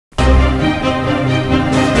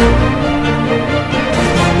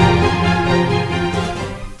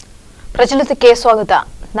ಪ್ರಚಲಿತಕ್ಕೆ ಸ್ವಾಗತ.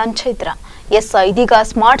 ನಾನು ಚೈತ್ರ. ಇದೀಗ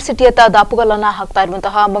ಸ್ಮಾರ್ಟ್ ಸಿಟಿಯತ್ತ ದಾಪುಗಾಲನ್ನ ಹಾಕ್ತಾ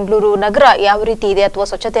ಇರುವಂತಹ ಮಂಗಳೂರು ನಗರ ಯಾವ ರೀತಿ ಇದೆ ಅಥವಾ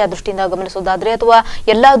ಸ್ವಚ್ಛತೆಯ ದೃಷ್ಟಿಯಿಂದ ಗಮನಿಸೋದಾದ್ರೆ ಅಥವಾ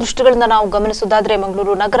ಎಲ್ಲಾ ದೃಷ್ಟಿಗಳಿಂದ ನಾವು ಗಮನಿಸೋದಾದ್ರೆ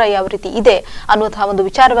ಮಂಗಳೂರು ನಗರ ಯಾವ ರೀತಿ ಇದೆ ಅನ್ನುವಂತಹ ಒಂದು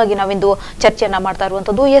ವಿಚಾರವಾಗಿ ನಾವಿಂದು ಚರ್ಚೆಯನ್ನ ಮಾಡ್ತಾ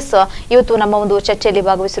ಇರುವಂತದ್ದು. ಇವತ್ತು ನಮ್ಮ ಒಂದು ಚರ್ಚೆಯಲ್ಲಿ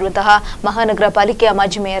ಭಾಗವಹಿಸಿರುವಂತಹ ಮಹಾನಗರ ಪಾಲಿಕೆಯ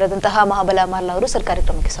ಮಾಜಿ ಮೇಯರ್ ಆದಂತಹ ಮಹಾಬಲ ಮಾರ್ಲ ಅವರು ಸರ್ಕಾರಿ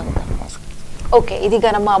ಕ್ರಮಕ್ಕೆ ಸ್ವಾಗತ. ಓಕೆ, ಇದೀಗ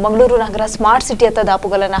ನಮ್ಮ ಮಂಗಳೂರು ನಗರ ಸ್ಮಾರ್ಟ್ ಸಿಟಿಯತ್ತ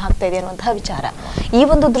ದಾಪುಗಾಲನ್ನ ಹಾಕ್ತಾ ಇದೆ ಅನ್ನುವಂತಹ ವಿಚಾರ. ಈ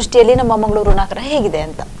ಒಂದು ದೃಷ್ಟಿಯಲ್ಲಿ ನಮ್ಮ ಮಂಗಳೂರು ನಗರ ಹೇಗಿದೆ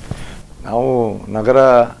ಅಂತ ನಾವು ನಗರ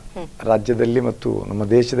ರಾಜ್ಯದಲ್ಲಿ ಮತ್ತು ನಮ್ಮ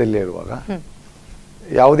ದೇಶದಲ್ಲಿ ಇರುವಾಗ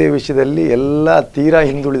ಯಾವುದೇ ವಿಷಯದಲ್ಲಿ ಎಲ್ಲ ತೀರಾ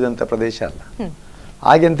ಹಿಂದುಳಿದಂಥ ಪ್ರದೇಶ ಅಲ್ಲ.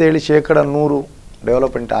 ಹಾಗೆ ಅಂತ ಹೇಳಿ 100%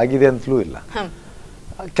 ಡೆವಲಪ್ಮೆಂಟ್ ಆಗಿದೆ ಅಂತಲೂ ಇಲ್ಲ.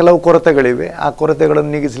 ಕೆಲವು ಕೊರತೆಗಳಿವೆ. ಆ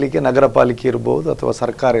ಕೊರತೆಗಳನ್ನು ನೀಗಿಸಲಿಕ್ಕೆ ನಗರ ಪಾಲಿಕೆ ಇರ್ಬೋದು ಅಥವಾ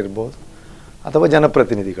ಸರ್ಕಾರ ಇರ್ಬೋದು ಅಥವಾ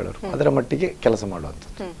ಜನಪ್ರತಿನಿಧಿಗಳು ಅದರ ಮಟ್ಟಿಗೆ ಕೆಲಸ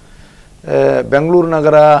ಮಾಡುವಂಥದ್ದು. ಬೆಂಗಳೂರು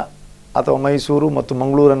ನಗರ ಅಥವಾ ಮೈಸೂರು ಮತ್ತು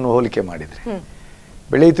ಮಂಗಳೂರನ್ನು ಹೋಲಿಕೆ ಮಾಡಿದರೆ,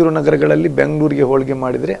 ಬೆಳೆಯುತ್ತಿರುವ ನಗರಗಳಲ್ಲಿ ಬೆಂಗಳೂರಿಗೆ ಹೋಲಿಕೆ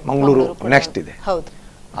ಮಾಡಿದರೆ ಮಂಗಳೂರು ನೆಕ್ಸ್ಟ್ ಇದೆ.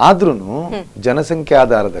 ಆದ್ರೂ ಜನಸಂಖ್ಯೆ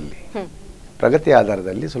ಆಧಾರದಲ್ಲಿ, ಪ್ರಗತಿ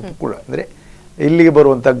ಆಧಾರದಲ್ಲಿ ಸ್ವಲ್ಪ ಕೂಡ ಅಂದರೆ ಇಲ್ಲಿಗೆ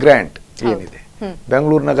ಬರುವಂಥ ಗ್ರ್ಯಾಂಟ್ ಏನಿದೆ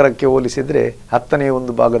ಬೆಂಗಳೂರು ನಗರಕ್ಕೆ ಹೋಲಿಸಿದ್ರೆ 10ನೇ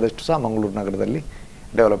 1 ಭಾಗದಷ್ಟು ಸಹ ಮಂಗಳೂರು ನಗರದಲ್ಲಿ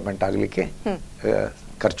ಡೆವಲಪ್ಮೆಂಟ್ ಆಗಲಿಕ್ಕೆ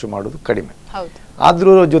ಖರ್ಚು ಮಾಡೋದು ಕಡಿಮೆ.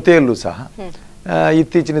 ಆದ್ರೂ ಜೊತೆಯಲ್ಲೂ ಸಹ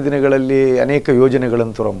ಇತ್ತೀಚಿನ ದಿನಗಳಲ್ಲಿ ಅನೇಕ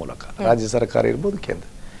ಯೋಜನೆಗಳನ್ನು ತರುವ ಮೂಲಕ ರಾಜ್ಯ ಸರ್ಕಾರ ಇರ್ಬೋದು,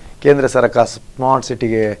 ಕೇಂದ್ರ ಸರ್ಕಾರ ಸ್ಮಾರ್ಟ್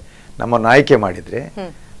ಸಿಟಿಗೆ ನಮ್ಮನ್ನು ಆಯ್ಕೆ ಮಾಡಿದರೆ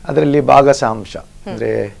ಅದರಲ್ಲಿ ಭಾಗಶಃ ಅಂಶ ಅಂದರೆ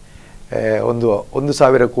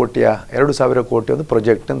 1,000 ಕೋಟಿಯ 2,000 ಕೋಟಿ ಒಂದು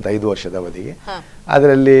ಪ್ರಾಜೆಕ್ಟ್ ಅಂತ 5 ವರ್ಷದ ಅವಧಿಗೆ,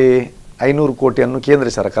 ಅದರಲ್ಲಿ 500 ಕೋಟಿಯನ್ನು ಕೇಂದ್ರ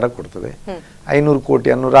ಸರ್ಕಾರ ಕೊಡ್ತದೆ, 500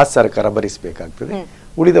 ಕೋಟಿಯನ್ನು ರಾಜ್ಯ ಸರ್ಕಾರ ಭರಿಸಬೇಕಾಗ್ತದೆ.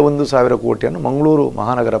 ಉಳಿದ 1,000 ಕೋಟಿಯನ್ನು ಮಂಗಳೂರು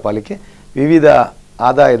ಮಹಾನಗರ ಪಾಲಿಕೆ ವಿವಿಧ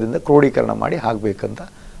ಆದಾಯದಿಂದ ಕ್ರೋಢೀಕರಣ ಮಾಡಿ ಹಾಕಬೇಕಂತ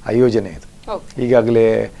ಆ ಯೋಜನೆ ಇದು. ಈಗಾಗಲೇ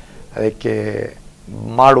ಅದಕ್ಕೆ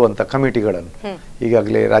ಮಾಡುವಂಥ ಕಮಿಟಿಗಳನ್ನು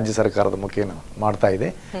ಈಗಾಗಲೇ ರಾಜ್ಯ ಸರ್ಕಾರದ ಮುಖೇನ ಮಾಡ್ತಾ ಇದೆ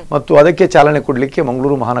ಮತ್ತು ಅದಕ್ಕೆ ಚಾಲನೆ ಕೊಡಲಿಕ್ಕೆ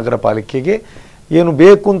ಮಂಗಳೂರು ಮಹಾನಗರ ಪಾಲಿಕೆಗೆ ಏನು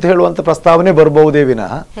ಬೇಕು ಅಂತ ಹೇಳುವಂಥ ಪ್ರಸ್ತಾವನೆ ಬರಬಹುದೇ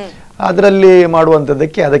ವಿನಃ ಅದರಲ್ಲಿ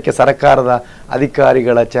ಮಾಡುವಂಥದ್ದಕ್ಕೆ ಅದಕ್ಕೆ ಸರ್ಕಾರದ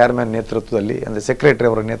ಅಧಿಕಾರಿಗಳ ಚೇರ್ಮನ್ ನೇತೃತ್ವದಲ್ಲಿ ಅಂದರೆ ಸೆಕ್ರೆಟರಿ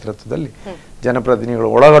ಅವರ ನೇತೃತ್ವದಲ್ಲಿ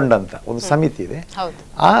ಜನಪ್ರತಿನಿಧಿಗಳು ಒಳಗೊಂಡಂಥ ಒಂದು ಸಮಿತಿ ಇದೆ.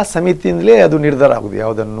 ಆ ಸಮಿತಿಯಿಂದಲೇ ಅದು ನಿರ್ಧಾರ ಆಗುವುದು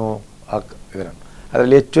ಯಾವುದನ್ನು ಇದನ್ನು.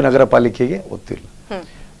 ಅದರಲ್ಲಿ ಹೆಚ್ಚು ನಗರ ಪಾಲಿಕೆಗೆ ಒತ್ತಿಲ್ಲ.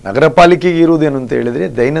 ನಗರ ಪಾಲಿಕೆಗೆ ಇರುವುದೇನು ಅಂತ ಹೇಳಿದರೆ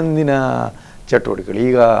ದೈನಂದಿನ ಚಟುವಟಿಕೆಗಳು.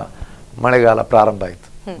 ಈಗ ಮಳೆಗಾಲ ಪ್ರಾರಂಭ ಆಯಿತು.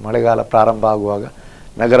 ಮಳೆಗಾಲ ಪ್ರಾರಂಭ ಆಗುವಾಗ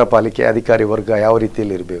ನಗರ ಪಾಲಿಕೆ ಅಧಿಕಾರಿ ವರ್ಗ ಯಾವ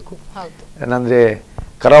ರೀತಿಯಲ್ಲಿ ಇರಬೇಕು ಏನಂದರೆ,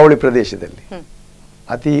 ಕರಾವಳಿ ಪ್ರದೇಶದಲ್ಲಿ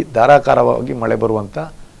ಅತಿ ಧಾರಾಕಾರವಾಗಿ ಮಳೆ ಬರುವಂಥ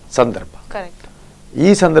ಸಂದರ್ಭ. ಈ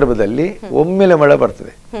ಸಂದರ್ಭದಲ್ಲಿ ಒಮ್ಮೆಲೆ ಮಳೆ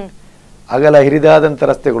ಬರ್ತದೆ. ಅಗಲ ಹಿರಿದಾದಂಥ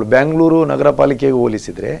ರಸ್ತೆಗಳು ಬೆಂಗಳೂರು ನಗರ ಪಾಲಿಕೆಗೆ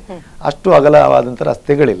ಹೋಲಿಸಿದ್ರೆ ಅಷ್ಟು ಅಗಲವಾದಂಥ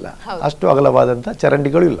ರಸ್ತೆಗಳಿಲ್ಲ, ಅಷ್ಟು ಅಗಲವಾದಂಥ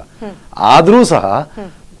ಚರಂಡಿಗಳು ಇಲ್ಲ. ಆದರೂ ಸಹ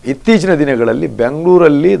ಇತ್ತೀಚಿನ ದಿನಗಳಲ್ಲಿ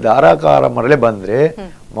ಬೆಂಗಳೂರಲ್ಲಿ ಧಾರಾಕಾರ ಮಳೆ ಬಂದರೆ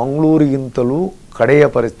ಮಂಗಳೂರಿಗಿಂತಲೂ ಕಡೆಯ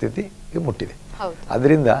ಪರಿಸ್ಥಿತಿ ಮುಟ್ಟಿದೆ.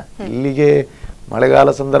 ಅದರಿಂದ ಇಲ್ಲಿಗೆ ಮಳೆಗಾಲ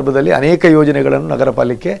ಸಂದರ್ಭದಲ್ಲಿ ಅನೇಕ ಯೋಜನೆಗಳನ್ನು ನಗರ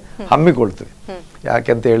ಪಾಲಿಕೆ ಹಮ್ಮಿಕೊಳ್ತದೆ.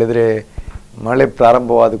 ಯಾಕೆಂತ ಹೇಳಿದರೆ ಮಳೆ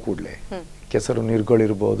ಪ್ರಾರಂಭವಾದ ಕೂಡಲೇ ಕೆಸರು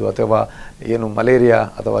ನೀರುಗಳಿರ್ಬೋದು ಅಥವಾ ಏನು ಮಲೇರಿಯಾ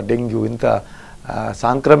ಅಥವಾ ಡೆಂಗ್ಯೂ ಇಂಥ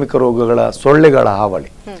ಸಾಂಕ್ರಾಮಿಕ ರೋಗಗಳ ಸೊಳ್ಳೆಗಳ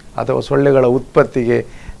ಹಾವಳಿ ಅಥವಾ ಸೊಳ್ಳೆಗಳ ಉತ್ಪತ್ತಿಗೆ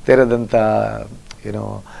ತೆರೆದಂಥ ಏನು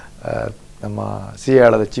ನಮ್ಮ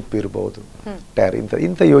ಸಿಯಾಳದ ಚಿಪ್ಪು ಇರ್ಬೋದು, ಟ್ಯಾರ್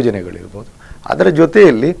ಇಂಥ ಯೋಜನೆಗಳಿರ್ಬೋದು. ಅದರ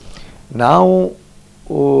ಜೊತೆಯಲ್ಲಿ ನಾವು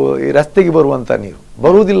ಈ ರಸ್ತೆಗೆ ಬರುವಂಥ ನೀರು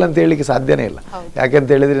ಬರುವುದಿಲ್ಲ ಅಂತ ಹೇಳಲಿಕ್ಕೆ ಸಾಧ್ಯನೇ ಇಲ್ಲ. ಯಾಕೆಂತ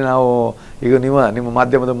ಹೇಳಿದರೆ ನಾವು ಈಗ ನಿಮ್ಮ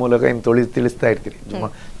ಮಾಧ್ಯಮದ ಮೂಲಕ ಏನು ತಿಳಿಸ್ತಾ ಇರ್ತೀರಿ,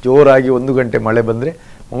 ಜೋರಾಗಿ 1 ಗಂಟೆ ಮಳೆ ಬಂದರೆ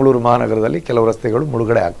ಮಂಗಳೂರು ಮಹಾನಗರದಲ್ಲಿ ಕೆಲವು ರಸ್ತೆಗಳು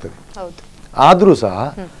ಮುಳುಗಡೆ ಆಗ್ತದೆ. ಆದರೂ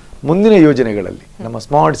ಸಹ ಮುಂದಿನ ಯೋಜನೆಗಳಲ್ಲಿ ನಮ್ಮ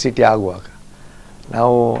ಸ್ಮಾರ್ಟ್ ಸಿಟಿ ಆಗುವಾಗ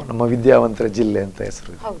ನಾವು ನಮ್ಮ ವಿದ್ಯಾವಂತರ ಜಿಲ್ಲೆ ಅಂತ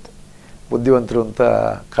ಹೆಸರು, ಬುದ್ಧಿವಂತರು ಅಂತ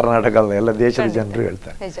ಕರ್ನಾಟಕದ ಎಲ್ಲ ದೇಶದ ಜನರು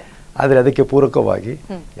ಹೇಳ್ತಾರೆ. ಆದರೆ ಅದಕ್ಕೆ ಪೂರಕವಾಗಿ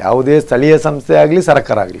ಯಾವುದೇ ಸ್ಥಳೀಯ ಸಂಸ್ಥೆ ಆಗಲಿ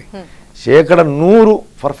ಸರ್ಕಾರ ಆಗಲಿ 100%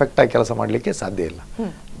 ಪರ್ಫೆಕ್ಟಾಗಿ ಕೆಲಸ ಮಾಡಲಿಕ್ಕೆ ಸಾಧ್ಯ ಇಲ್ಲ.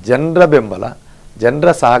 ಜನರ ಬೆಂಬಲ, ಜನರ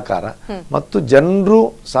ಸಹಕಾರ ಮತ್ತು ಜನರು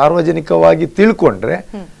ಸಾರ್ವಜನಿಕವಾಗಿ ತಿಳ್ಕೊಂಡ್ರೆ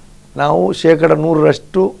ನಾವು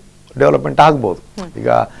 100% ಡೆವಲಪ್ಮೆಂಟ್ ಆಗ್ಬೋದು. ಈಗ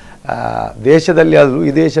ದೇಶದಲ್ಲಿ ಅದು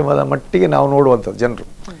ಈ ದೇಶದ ಮಟ್ಟಿಗೆ ನಾವು ನೋಡುವಂಥದ್ದು ಜನರು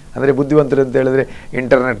ಅಂದರೆ ಬುದ್ಧಿವಂತರು ಅಂತ ಹೇಳಿದ್ರೆ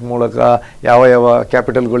ಇಂಟರ್ನೆಟ್ ಮೂಲಕ ಯಾವ ಯಾವ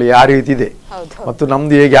ಕ್ಯಾಪಿಟಲ್ಗಳು ಯಾವ ರೀತಿ ಇದೆ ಮತ್ತು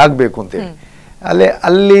ನಮ್ದು ಹೇಗೆ ಆಗಬೇಕು ಅಂತೇಳಿ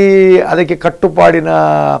ಅಲ್ಲಿ ಅದಕ್ಕೆ ಕಟ್ಟುಪಾಡಿನ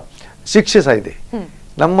ಶಿಕ್ಷೆ ಸಹ ಇದೆ.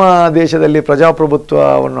 ನಮ್ಮ ದೇಶದಲ್ಲಿ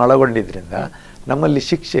ಪ್ರಜಾಪ್ರಭುತ್ವವನ್ನು ಒಳಗೊಂಡಿದ್ರಿಂದ ನಮ್ಮಲ್ಲಿ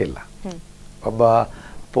ಶಿಕ್ಷೆ ಇಲ್ಲ. ಒಬ್ಬ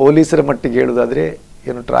ಪೊಲೀಸರ ಮಟ್ಟಿಗೆ ಹೇಳುವುದಾದರೆ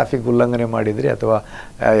ಏನು ಟ್ರಾಫಿಕ್ ಉಲ್ಲಂಘನೆ ಮಾಡಿದರೆ ಅಥವಾ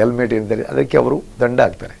ಹೆಲ್ಮೆಟ್ ಇದ್ದರೆ ಅದಕ್ಕೆ ಅವರು ದಂಡ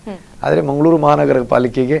ಹಾಕ್ತಾರೆ. ಆದರೆ ಮಂಗಳೂರು ಮಹಾನಗರ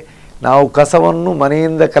ಪಾಲಿಕೆಗೆ ನಾವು ಕಸವನ್ನು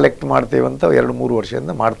ಮನೆಯಿಂದ ಕಲೆಕ್ಟ್ ಮಾಡ್ತೇವೆ ಅಂತ 2-3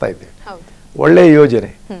 ವರ್ಷದಿಂದ ಮಾಡ್ತಾ ಇದ್ದೇವೆ. ಒಳ್ಳೆಯ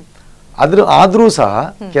ಯೋಜನೆ. ಆದರೂ ಸಹ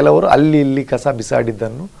ಕೆಲವರು ಅಲ್ಲಿ ಇಲ್ಲಿ ಕಸ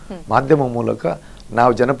ಬಿಸಾಡಿದ್ದನ್ನು ಮಾಧ್ಯಮ ಮೂಲಕ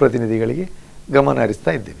ನಾವು ಜನಪ್ರತಿನಿಧಿಗಳಿಗೆ ಗಮನ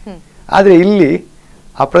ಹರಿಸ್ತಾ ಇದ್ದೇವೆ. ಆದರೆ ಇಲ್ಲಿ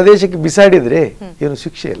ಆ ಪ್ರದೇಶಕ್ಕೆ ಬಿಸಾಡಿದರೆ ಏನು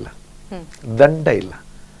ಶಿಕ್ಷೆ ಇಲ್ಲ, ದಂಡ ಇಲ್ಲ.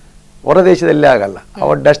 ಹೊರ ದೇಶದಲ್ಲಿ ಆಗಲ್ಲ. ಅವ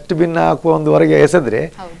ಡಸ್ಟ್ಬಿನ್ ಹಾಕುವ ಒಂದು ಹೊರಗೆ ಎಸೆದ್ರೆ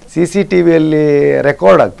CCTVಯಲ್ಲಿ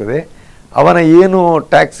ರೆಕಾರ್ಡ್ ಆಗ್ತದೆ. ಅವನ ಏನು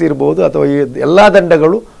ಟ್ಯಾಕ್ಸ್ ಇರ್ಬೋದು ಅಥವಾ ಎಲ್ಲ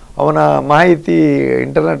ದಂಡಗಳು ಅವನ ಮಾಹಿತಿ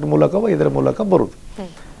ಇಂಟರ್ನೆಟ್ ಮೂಲಕ ಇದರ ಮೂಲಕ ಬರುವುದು.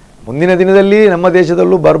 ಮುಂದಿನ ದಿನದಲ್ಲಿ ನಮ್ಮ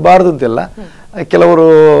ದೇಶದಲ್ಲೂ ಬರಬಾರ್ದು ಅಂತೆಲ್ಲ ಕೆಲವರು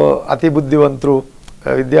ಅತಿ ಬುದ್ಧಿವಂತರು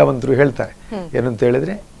ವಿದ್ಯಾವಂತರು ಹೇಳ್ತಾರೆ. ಏನಂತ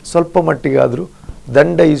ಹೇಳಿದ್ರೆ ಸ್ವಲ್ಪ ಮಟ್ಟಿಗಾದರೂ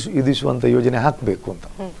ದಂಡ ವಿಧಿಸುವಂಥ ಯೋಜನೆ ಹಾಕಬೇಕು ಅಂತ,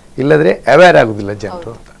 ಇಲ್ಲದ್ರೆ ಅವೇರ್ ಆಗುದಿಲ್ಲ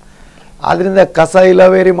ಜನರು ಅಂತ. ಆದ್ರಿಂದ ಕಸ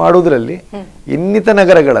ಇಲಾವೇರಿ ಮಾಡುವುದರಲ್ಲಿ ಇನ್ನಿತ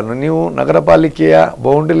ನಗರಗಳನ್ನು ನೀವು ನಗರ ಪಾಲಿಕೆಯ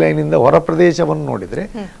ಬೌಂಡ್ರಿ ಲೈನಿಂದ ಹೊರ ಪ್ರದೇಶವನ್ನು ನೋಡಿದ್ರೆ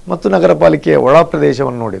ಮತ್ತು ನಗರ ಪಾಲಿಕೆಯ ಒಳ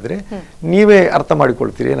ಪ್ರದೇಶವನ್ನು ನೋಡಿದ್ರೆ ನೀವೇ ಅರ್ಥ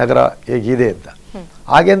ಮಾಡಿಕೊಳ್ತೀರಿ ನಗರ ಹೇಗಿದೆ ಅಂತ.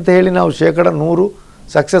 ಹಾಗೆ ಅಂತ ಹೇಳಿ ನಾವು 100%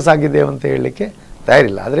 ಸಕ್ಸಸ್ ಆಗಿದ್ದೇವೆ ಅಂತ ಹೇಳಲಿಕ್ಕೆ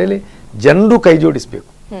ತಯಾರಿಲ್ಲ. ಅದರಲ್ಲಿ ಜನರು ಕೈ ಜೋಡಿಸಬೇಕು.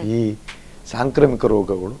 ಈ ಸಾಂಕ್ರಾಮಿಕ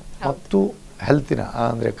ರೋಗಗಳು ಮತ್ತು ಹೆಲ್ತಿನ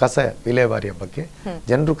ಅಂದರೆ ಕಸ ವಿಲೇವಾರಿಯ ಬಗ್ಗೆ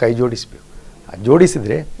ಜನರು ಕೈ ಜೋಡಿಸಬೇಕು.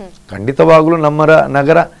 ಜೋಡಿಸಿದ್ರೆ ಖಂಡಿತವಾಗಲೂ ನಮ್ಮ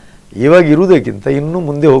ನಗರ ಇವಾಗ ಇರುವುದಕ್ಕಿಂತ ಇನ್ನೂ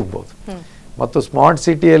ಮುಂದೆ ಹೋಗ್ಬೋದು. ಮತ್ತು ಸ್ಮಾರ್ಟ್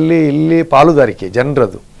ಸಿಟಿಯಲ್ಲಿ ಇಲ್ಲಿ ಪಾಲುದಾರಿಕೆ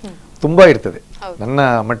ಜನರದು ತುಂಬ ಇರ್ತದೆ. ನನ್ನ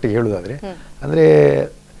ಮಟ್ಟಿಗೆ ಹೇಳುವುದಾದ್ರೆ ಅಂದರೆ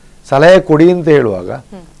ಸಲಹೆ ಕೊಡಿ ಅಂತ ಹೇಳುವಾಗ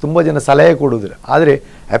ತುಂಬ ಜನ ಸಲಹೆ ಕೊಡುವುದಿಲ್ಲ, ಆದರೆ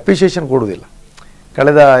ಅಪ್ರಿಷಿಯೇಷನ್ ಕೊಡುವುದಿಲ್ಲ.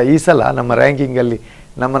 ಕಳೆದ ಈ ಸಲ ನಮ್ಮ ರ್ಯಾಂಕಿಂಗಲ್ಲಿ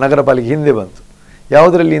ನಮ್ಮ ನಗರ ಪಾಲಿಕೆ ಹಿಂದೆ ಬಂತು.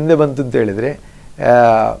 ಯಾವುದರಲ್ಲಿ ಹಿಂದೆ ಬಂತು ಅಂತ ಹೇಳಿದರೆ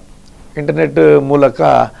ಇಂಟರ್ನೆಟ್ ಮೂಲಕ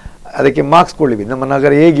ಅದಕ್ಕೆ ಮಾರ್ಕ್ಸ್ ಕೊಡ್ಲಿವಿ, ನಮ್ಮ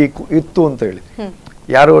ನಗರ ಹೇಗೆ ಇತ್ತು ಅಂತ ಹೇಳಿದ್ವಿ.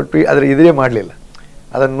 ಯಾರು ಅದರ ಇದೇ ಮಾಡಲಿಲ್ಲ,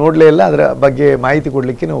 ಅದನ್ನು ನೋಡಲೇ ಇಲ್ಲ, ಅದರ ಬಗ್ಗೆ ಮಾಹಿತಿ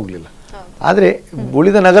ಕೊಡಲಿಕ್ಕೆ ಹೋಗಲಿಲ್ಲ. ಆದರೆ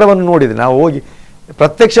ಉಳಿದ ನಗರವನ್ನು ನೋಡಿದರೆ ನಾವು ಹೋಗಿ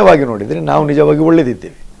ಪ್ರತ್ಯಕ್ಷವಾಗಿ ನೋಡಿದರೆ ನಾವು ನಿಜವಾಗಿ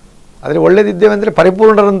ಒಳ್ಳೆದಿದ್ದೇವೆ. ಆದರೆ ಒಳ್ಳೆದಿದ್ದೇವೆ ಅಂದರೆ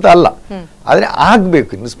ಪರಿಪೂರ್ಣರಂತ ಅಲ್ಲ, ಆದರೆ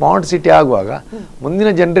ಆಗಬೇಕು. ಇನ್ನು ಸ್ಮಾರ್ಟ್ ಸಿಟಿ ಆಗುವಾಗ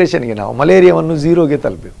ಮುಂದಿನ ಜನರೇಷನ್ಗೆ ನಾವು ಮಲೇರಿಯಾವನ್ನು 0ಗೆ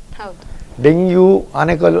ತಲುಪಬೇಕು. ಡೆಂಗ್ಯೂ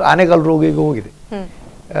ಆನೆಕಾಲು ರೋಗ ಈಗ ಹೋಗಿದೆ,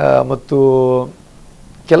 ಮತ್ತು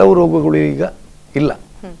ಕೆಲವು ರೋಗಗಳು ಈಗ ಇಲ್ಲ.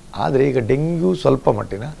 ಆದರೆ ಈಗ ಡೆಂಗ್ಯೂ ಸ್ವಲ್ಪ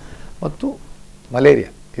ಮಟ್ಟಿನ ಮತ್ತು ಮಲೇರಿಯಾ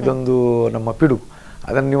ಇದೊಂದು ನಮ್ಮ ಪಿಡುಗು.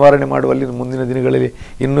 ಅದನ್ನು ನಿವಾರಣೆ ಮಾಡುವಲ್ಲಿ ಮುಂದಿನ ದಿನಗಳಲ್ಲಿ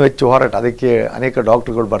ಇನ್ನೂ ಹೆಚ್ಚು ಹೋರಾಟ, ಅದಕ್ಕೆ ಅನೇಕ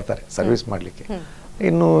ಡಾಕ್ಟರ್ಗಳು ಬರ್ತಾರೆ ಸರ್ವಿಸ್ ಮಾಡಲಿಕ್ಕೆ.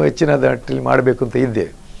 ಇನ್ನೂ ಹೆಚ್ಚಿನ ದಟ್ಟಲ್ಲಿ ಮಾಡಬೇಕು ಅಂತ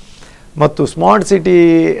ಇದ್ದೇವೆ. ಮತ್ತು ಸ್ಮಾರ್ಟ್ ಸಿಟಿ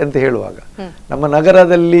ಅಂತ ಹೇಳುವಾಗ ನಮ್ಮ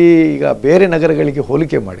ನಗರದಲ್ಲಿ ಈಗ ಬೇರೆ ನಗರಗಳಿಗೆ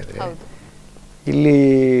ಹೋಲಿಕೆ ಮಾಡಿದರೆ ಇಲ್ಲಿ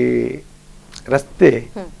ರಸ್ತೆ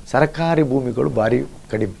ಸರ್ಕಾರಿ ಭೂಮಿಗಳು ಭಾರಿ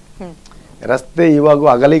ಕಡಿಮೆ. ರಸ್ತೆ ಇವಾಗ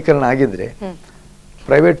ಅಗಲೀಕರಣ ಆಗಿದ್ರೆ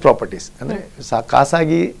ಪ್ರೈವೇಟ್ ಪ್ರಾಪರ್ಟೀಸ್ ಅಂದರೆ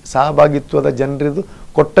ಖಾಸಗಿ ಸಹಭಾಗಿತ್ವದ ಜನರಿದು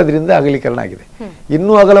ಕೊಟ್ಟದ್ರಿಂದ ಅಗಲೀಕರಣ ಆಗಿದೆ.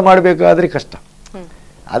 ಇನ್ನೂ ಅಗಲ ಮಾಡಬೇಕಾದ್ರೆ ಕಷ್ಟ.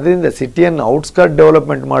 ಅದರಿಂದ ಸಿಟಿಯನ್ನು ಔಟ್ಸ್ಕರ್ಟ್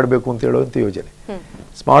ಡೆವಲಪ್ಮೆಂಟ್ ಮಾಡಬೇಕು ಅಂತ ಹೇಳುವಂಥ ಯೋಜನೆ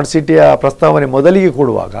ಸ್ಮಾರ್ಟ್ ಸಿಟಿಯ ಪ್ರಸ್ತಾವನೆ ಮೊದಲಿಗೆ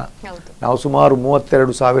ಕೊಡುವಾಗ ನಾವು ಸುಮಾರು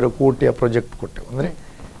 32,000 ಕೋಟಿಯ ಪ್ರಾಜೆಕ್ಟ್ ಕೊಟ್ಟೆವು. ಅಂದರೆ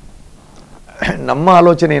ನಮ್ಮ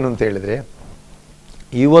ಆಲೋಚನೆ ಏನು ಅಂತ ಹೇಳಿದ್ರೆ,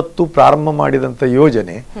 ಇವತ್ತು ಪ್ರಾರಂಭ ಮಾಡಿದಂಥ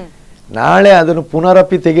ಯೋಜನೆ ನಾಳೆ ಅದನ್ನು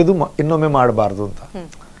ಪುನರಪಿ ತೆಗೆದು ಇನ್ನೊಮ್ಮೆ ಮಾಡಬಾರ್ದು ಅಂತ.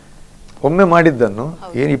 ಒಮ್ಮೆ ಮಾಡಿದ್ದನ್ನು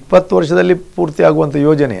ಏನು 20 ವರ್ಷದಲ್ಲಿ ಪೂರ್ತಿ ಆಗುವಂಥ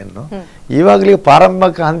ಯೋಜನೆಯನ್ನು ಇವಾಗಲೇ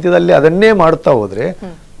ಪ್ರಾರಂಭಿಕ ಹಂತದಲ್ಲಿ ಅದನ್ನೇ ಮಾಡ್ತಾ ಹೋದ್ರೆ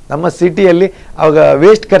ನಮ್ಮ ಸಿಟಿಯಲ್ಲಿ ಆವಾಗ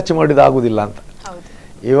ವೇಸ್ಟ್ ಖರ್ಚು ಮಾಡಿದಾಗುವುದಿಲ್ಲ ಅಂತ.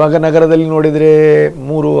 ಇವಾಗ ನಗರದಲ್ಲಿ ನೋಡಿದರೆ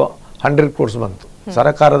 300 ಕೋರ್ಸ್ ಬಂತು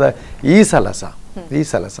ಸರ್ಕಾರದ ಈ ಸಲ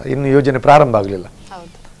ಸಹ ಇನ್ನು ಯೋಜನೆ ಪ್ರಾರಂಭ ಆಗಲಿಲ್ಲ.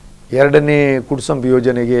 2ನೇ ಕುಡ್ಸಂಬಿ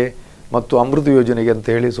ಯೋಜನೆಗೆ ಮತ್ತು ಅಮೃತ ಯೋಜನೆಗೆ ಅಂತ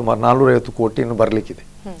ಹೇಳಿ ಸುಮಾರು 450 ಕೋಟಿ ಇನ್ನು ಬರಲಿಕ್ಕಿದೆ.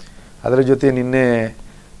 ಅದರ ಜೊತೆ ನಿನ್ನೆ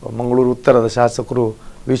ಮಂಗಳೂರು ಉತ್ತರದ ಶಾಸಕರು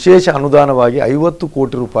ವಿಶೇಷ ಅನುದಾನವಾಗಿ 50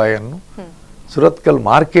 ಕೋಟಿ ರೂಪಾಯಿಯನ್ನು ಸುರತ್ಕಲ್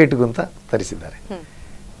ಮಾರ್ಕೆಟ್ಗಂತ ತರಿಸಿದ್ದಾರೆ.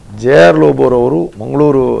 JR ಲೋಬೋರವರು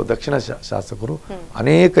ಮಂಗಳೂರು ದಕ್ಷಿಣ ಶಾಸಕರು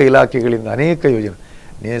ಅನೇಕ ಇಲಾಖೆಗಳಿಂದ ಅನೇಕ ಯೋಜನೆ,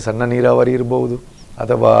 ಸಣ್ಣ ನೀರಾವರಿ ಇರಬಹುದು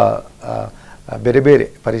ಅಥವಾ ಬೇರೆ ಬೇರೆ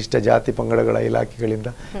ಪರಿಶಿಷ್ಟ ಜಾತಿ ಪಂಗಡಗಳ ಇಲಾಖೆಗಳಿಂದ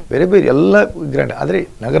ಬೇರೆ ಬೇರೆ ಎಲ್ಲ ಗ್ರ್ಯಾಂಡ್. ಆದರೆ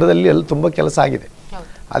ನಗರದಲ್ಲಿ ಎಲ್ಲ ತುಂಬ ಕೆಲಸ ಆಗಿದೆ.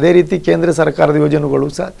 ಅದೇ ರೀತಿ ಕೇಂದ್ರ ಸರ್ಕಾರದ ಯೋಜನೆಗಳು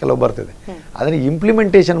ಸಹ ಕೆಲವು ಬರ್ತದೆ. ಆದರೆ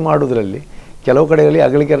ಇಂಪ್ಲಿಮೆಂಟೇಷನ್ ಮಾಡೋದ್ರಲ್ಲಿ ಕೆಲವು ಕಡೆಯಲ್ಲಿ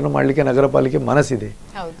ಅಗಲೀಕರಣ ಮಾಡಲಿಕ್ಕೆ ನಗರ ಪಾಲಿಕೆ ಮನಸ್ಸಿದೆ,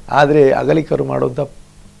 ಆದರೆ ಅಗಲೀಕರಣ ಮಾಡುವಂಥ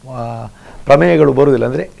ಪ್ರಮೇಯಗಳು ಬರುವುದಿಲ್ಲ.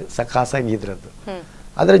 ಅಂದರೆ ಖಾಸಗಿ ಇದ್ರದ್ದು.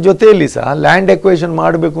 ಅದರ ಜೊತೆಯಲ್ಲಿ ಸಹ ಲ್ಯಾಂಡ್ ಎಕ್ವೇಷನ್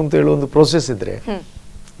ಮಾಡಬೇಕು ಅಂತ ಹೇಳುವ ಒಂದು ಪ್ರೋಸೆಸ್ ಇದ್ದರೆ,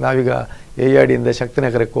 ನಾವೀಗ AIDಯಿಂದ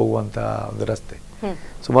ಶಕ್ತಿನಗರಕ್ಕೆ ಹೋಗುವಂಥ ಒಂದು ರಸ್ತೆ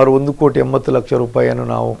ಸುಮಾರು 1,80,00,000 ರೂಪಾಯಿಯನ್ನು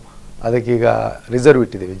ನಾವು ಅದಕ್ಕೀಗ ರಿಸರ್ವ್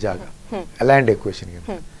ಇಟ್ಟಿದ್ದೇವೆ ಜಾಗ ಲ್ಯಾಂಡ್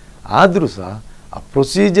ಎಕ್ವೇಷನ್ಗೆ. ಆದರೂ ಸಹ ಆ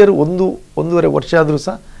ಪ್ರೊಸೀಜರ್ 1.5 ವರ್ಷ ಆದರೂ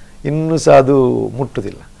ಸಹ ಇನ್ನೂ ಸಹ ಅದು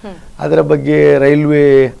ಮುಟ್ಟುವುದಿಲ್ಲ. ಅದರ ಬಗ್ಗೆ ರೈಲ್ವೆ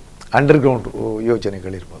ಅಂಡರ್ಗ್ರೌಂಡ್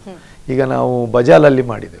ಯೋಜನೆಗಳಿರ್ಬೋದು. ಈಗ ನಾವು ಬಜಾಲಲ್ಲಿ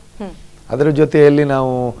ಮಾಡಿದೆವು. ಅದರ ಜೊತೆಯಲ್ಲಿ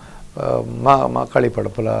ನಾವು ಮಾಕಾಳಿ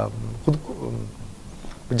ಪಡಪಲ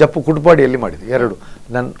ಜಪ್ಪು ಕುಟ್ಪಾಡಿಯಲ್ಲಿ ಮಾಡಿದ್ವಿ. 2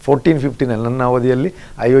 ನನ್ನ 14-15 ನನ್ನ ಅವಧಿಯಲ್ಲಿ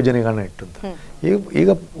ಆ ಯೋಜನೆಗೆ ಹಣ ಇಟ್ಟಂತ. ಈಗ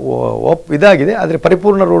ಇದಾಗಿದೆ, ಆದರೆ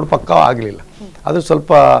ಪರಿಪೂರ್ಣ ರೋಡ್ ಪಕ್ಕಾ ಆಗಲಿಲ್ಲ. ಅದು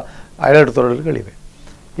ಸ್ವಲ್ಪ ಅಡೆತಡೆಗಳಿವೆ.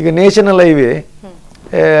 ಈಗ ನ್ಯಾಷನಲ್ ಹೈವೇ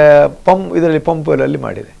ಇದರಲ್ಲಿ ಪಂಪಲ್ಲಿ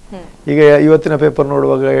ಮಾಡಿದೆ. ಈಗ ಇವತ್ತಿನ ಪೇಪರ್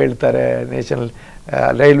ನೋಡುವಾಗ ಹೇಳ್ತಾರೆ, ನ್ಯಾಷನಲ್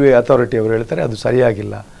ರೈಲ್ವೆ ಅಥಾರಿಟಿ ಅವರು ಹೇಳ್ತಾರೆ ಅದು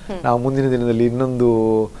ಸರಿಯಾಗಿಲ್ಲ, ನಾವು ಮುಂದಿನ ದಿನದಲ್ಲಿ ಇನ್ನೊಂದು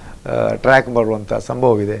ಟ್ರ್ಯಾಕ್ ಮಾಡುವಂಥ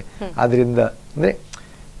ಸಂಭವವಿದೆ. ಆದ್ದರಿಂದ ಅಂದರೆ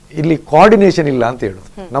ಇಲ್ಲಿ ಕೋಆರ್ಡಿನೇಷನ್ ಇಲ್ಲ ಅಂತ ಹೇಳೋದು.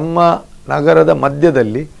 ನಮ್ಮ ನಗರದ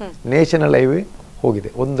ಮಧ್ಯದಲ್ಲಿ ನ್ಯಾಷನಲ್ ಹೈವೇ ಹೋಗಿದೆ,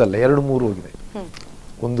 ಒಂದಲ್ಲ 2-3 ಹೋಗಿದೆ.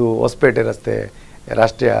 ಒಂದು ಹೊಸಪೇಟೆ ರಸ್ತೆ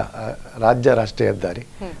ರಾಜ್ಯ ರಾಷ್ಟ್ರೀಯ ಹೆದ್ದಾರಿ,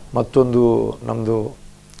 ಮತ್ತೊಂದು ನಮ್ಮದು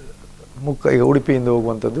ಈಗ ಉಡುಪಿಯಿಂದ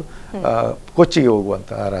ಹೋಗುವಂಥದ್ದು ಕೊಚ್ಚಿಗೆ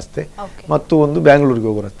ಹೋಗುವಂತಹ ರಸ್ತೆ, ಮತ್ತು ಒಂದು ಬ್ಯಾಂಗ್ಳೂರಿಗೆ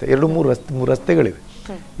ಹೋಗುವ ರಸ್ತೆ, 2-3 ರಸ್ತೆಗಳಿವೆ.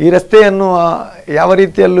 ಈ ರಸ್ತೆಯನ್ನು ಯಾವ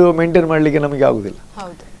ರೀತಿಯಲ್ಲೂ ಮೇಂಟೈನ್ ಮಾಡಲಿಕ್ಕೆ ನಮಗೆ ಆಗುದಿಲ್ಲ.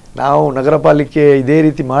 ನಾವು ನಗರ ಪಾಲಿಕೆ ಇದೇ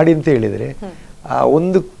ರೀತಿ ಮಾಡಿ ಅಂತ ಹೇಳಿದರೆ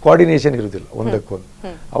ಒಂದು ಕೋಆರ್ಡಿನೇಷನ್ ಇರುವುದಿಲ್ಲ ಒಂದಕ್ಕೊಂದು.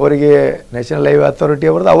 ಅವರಿಗೆ ನ್ಯಾಷನಲ್ ಹೈವೇ ಅಥಾರಿಟಿ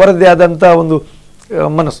ಅವರದ್ದು ಅವರದ್ದೇ ಆದಂಥ ಒಂದು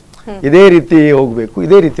ಮನಸ್ಸು, ಇದೇ ರೀತಿ ಹೋಗಬೇಕು,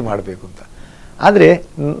 ಇದೇ ರೀತಿ ಮಾಡಬೇಕು ಅಂತ. ಆದರೆ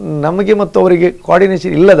ನಮಗೆ ಮತ್ತು ಅವರಿಗೆ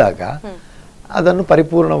ಕೋಆರ್ಡಿನೇಷನ್ ಇಲ್ಲದಾಗ ಅದನ್ನು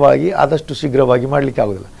ಪರಿಪೂರ್ಣವಾಗಿ ಆದಷ್ಟು ಶೀಘ್ರವಾಗಿ ಮಾಡಲಿಕ್ಕೆ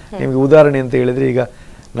ಆಗೋದಿಲ್ಲ. ನಿಮಗೆ ಉದಾಹರಣೆ ಅಂತ ಹೇಳಿದರೆ, ಈಗ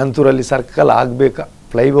ನಂತೂರಲ್ಲಿ ಸರ್ಕಲ್ ಆಗಬೇಕಾ,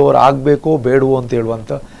 ಫ್ಲೈಓವರ್ ಆಗಬೇಕೋ ಬೇಡವೋ ಅಂತ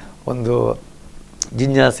ಹೇಳುವಂಥ ಒಂದು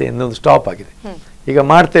ಜಿಜ್ಞಾಸೆಯಿಂದ ಒಂದು ಸ್ಟಾಪ್ ಆಗಿದೆ. ಈಗ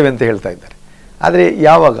ಮಾಡ್ತೇವೆ ಅಂತ ಹೇಳ್ತಾ ಇದ್ದಾರೆ. ಆದರೆ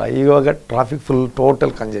ಇವಾಗ ಟ್ರಾಫಿಕ್ ಫುಲ್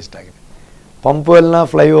ಟೋಟಲ್ ಕಂಜೆಸ್ಟ್ ಆಗಿದೆ. ಪಂಪ್ವೆಲ್ನ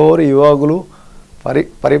ಫ್ಲೈಓವರ್ ಇವಾಗಲೂ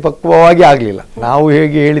ಪರಿಪಕ್ವವಾಗಿ ಆಗಲಿಲ್ಲ. ನಾವು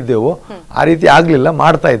ಹೇಗೆ ಹೇಳಿದ್ದೆವೋ ಆ ರೀತಿ ಆಗಲಿಲ್ಲ,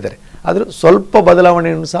 ಮಾಡ್ತಾ ಇದ್ದಾರೆ. ಆದರೂ ಸ್ವಲ್ಪ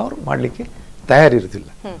ಬದಲಾವಣೆಯನ್ನು ಸಹ ಅವರು ಮಾಡಲಿಕ್ಕೆ ತಯಾರಿರುವುದಿಲ್ಲ.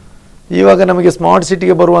 ಇವಾಗ ನಮಗೆ ಸ್ಮಾರ್ಟ್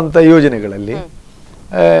ಸಿಟಿಗೆ ಬರುವಂಥ ಯೋಜನೆಗಳಲ್ಲಿ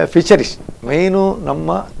ಫಿಶರೀಸ್ ಮೇಯ್ನು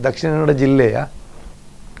ನಮ್ಮ ದಕ್ಷಿಣ ಕನ್ನಡ ಜಿಲ್ಲೆಯ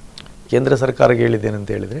ಕೇಂದ್ರ ಸರ್ಕಾರಕ್ಕೆ ಹೇಳಿದ್ದೇನಂತ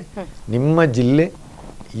ಹೇಳಿದರೆ, ನಿಮ್ಮ ಜಿಲ್ಲೆ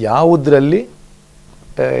ಯಾವುದರಲ್ಲಿ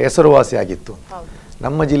ಹೆಸರುವಾಸಿ ಆಗಿತ್ತು ಅಂತ.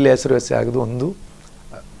 ನಮ್ಮ ಜಿಲ್ಲೆ ಹೆಸರುವಾಸಿ ಆಗೋದು ಒಂದು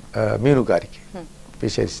ಮೀನುಗಾರಿಕೆ,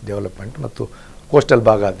 ಫಿಶರೀಸ್ ಡೆವಲಪ್ಮೆಂಟ್ ಮತ್ತು ಕೋಸ್ಟಲ್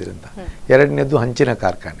ಭಾಗ ಆದ್ದರಿಂದ. ಎರಡನೇದು ಹಂಚಿನ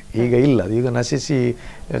ಕಾರ್ಖಾನೆ. ಈಗ ಇಲ್ಲ, ಅದು ಈಗ ನಶಿಸಿ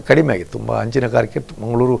ಕಡಿಮೆ ಆಗಿತ್ತು. ತುಂಬ ಹಂಚಿನ ಕಾರ್ಖಾನೆ,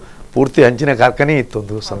 ಮಂಗಳೂರು ಪೂರ್ತಿ ಹಂಚಿನ ಕಾರ್ಖಾನೆ ಇತ್ತು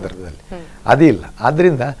ಒಂದು ಸಂದರ್ಭದಲ್ಲಿ, ಅದಿಲ್ಲ.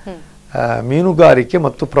 ಆದ್ದರಿಂದ ಮೀನುಗಾರಿಕೆ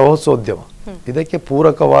ಮತ್ತು ಪ್ರವಾಸೋದ್ಯಮ ಇದಕ್ಕೆ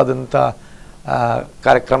ಪೂರಕವಾದಂಥ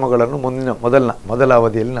ಕಾರ್ಯಕ್ರಮಗಳನ್ನು ಮೊದಲ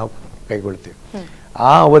ಅವಧಿಯಲ್ಲಿ ನಾವು ಕೈಗೊಳ್ತೇವೆ.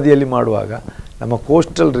 ಆ ಅವಧಿಯಲ್ಲಿ ಮಾಡುವಾಗ ನಮ್ಮ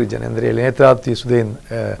ಕೋಸ್ಟಲ್ ರೀಜನ್ ಅಂದರೆ ನೇತ್ರಾವತಿ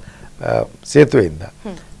ಸೇತುವೆಯಿಂದ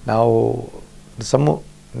ನಾವು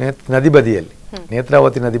ನದಿ ಬದಿಯಲ್ಲಿ,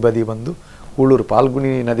 ನೇತ್ರಾವತಿ ನದಿ ಬದಿ ಬಂದು ಕೂಳೂರು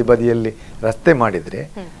ಪಾಲ್ಗುಣಿ ನದಿ ಬದಿಯಲ್ಲಿ ರಸ್ತೆ ಮಾಡಿದರೆ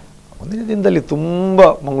ಒಂದನೇ ದಿನದಲ್ಲಿ ತುಂಬ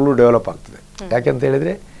ಮಂಗಳೂರು ಡೆವಲಪ್ ಆಗ್ತದೆ. ಯಾಕೆಂತ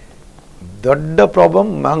ಹೇಳಿದರೆ, ದೊಡ್ಡ ಪ್ರಾಬ್ಲಮ್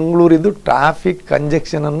ಮಂಗಳೂರಿದ್ದು ಟ್ರಾಫಿಕ್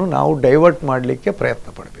ಕಂಜೆಕ್ಷನನ್ನು ನಾವು ಡೈವರ್ಟ್ ಮಾಡಲಿಕ್ಕೆ ಪ್ರಯತ್ನ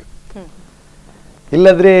ಪಡಬೇಕು.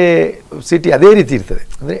 ಇಲ್ಲದ್ರೆ ಸಿಟಿ ಅದೇ ರೀತಿ ಇರ್ತದೆ.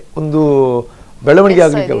 ಅಂದರೆ ಒಂದು ಬೆಳವಣಿಗೆ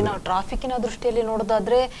ಆಗಲಿಕ್ಕೆ ನಾವು ಟ್ರಾಫಿಕ್ನ ದೃಷ್ಟಿಯಲ್ಲಿ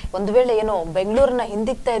ನೋಡೋದಾದ್ರೆ, ಒಂದು ವೇಳೆ ಏನೋ ಬೆಂಗಳೂರನ್ನ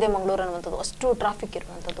ಹಿಂದಿಕ್ತಾ ಇದೆ ಮಂಗಳೂರು ಅನ್ನುವಂಥದ್ದು, ಅಷ್ಟು ಟ್ರಾಫಿಕ್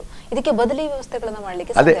ಇರುವಂಥದ್ದು. ಇದಕ್ಕೆ ಬದಲಿ ವ್ಯವಸ್ಥೆಗಳನ್ನ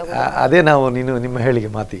ಮಾಡಲಿಕ್ಕೆ ಅದೇ ನಾವು ನಿಮ್ಮ ಹೇಳಿಕೆ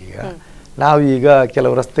ಮಾತಿಗೆ ನಾವು ಈಗ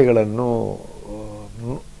ಕೆಲವು ರಸ್ತೆಗಳನ್ನು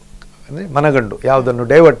ಅಂದರೆ ಮನಗಂಡು ಯಾವುದನ್ನು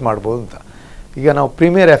ಡೈವರ್ಟ್ ಮಾಡ್ಬೋದು ಅಂತ. ಈಗ ನಾವು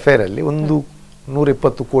ಪ್ರೀಮಿಯರ್ ಅಫೇರಲ್ಲಿ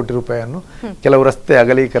 120 ಕೋಟಿ ರೂಪಾಯಿಯನ್ನು ಕೆಲವು ರಸ್ತೆ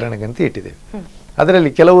ಅಗಲೀಕರಣಕ್ಕಂತ ಇಟ್ಟಿದ್ದೇವೆ.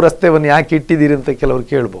 ಅದರಲ್ಲಿ ಕೆಲವು ರಸ್ತೆಯನ್ನು ಯಾಕೆ ಇಟ್ಟಿದ್ದೀರಿ ಅಂತ ಕೆಲವರು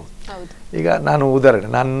ಕೇಳ್ಬೋದು. ಈಗ ನಾನು ಉದಾಹರಣೆ,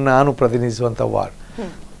 ನಾನು ಪ್ರತಿನಿಧಿಸುವಂಥ ವಾರ್ಡ್,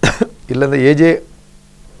 ಇಲ್ಲಂದ್ರೆ ಎಜೆ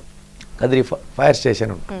ಕದ್ರಿ ಫೈರ್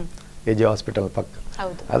ಸ್ಟೇಷನ್ ಉಂಟು, ಎಜೆ ಹಾಸ್ಪಿಟಲ್ ಪಕ್ಕ,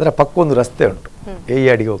 ಅದರ ಪಕ್ಕ ಒಂದು ರಸ್ತೆ ಉಂಟು,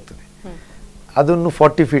 ಏಯಾಡಿಗೆ ಹೋಗ್ತದೆ. ಅದನ್ನು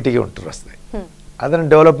 40 ಫೀಟಿಗೆ ಉಂಟು ರಸ್ತೆ. ಅದನ್ನು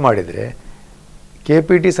ಡೆವಲಪ್ ಮಾಡಿದರೆ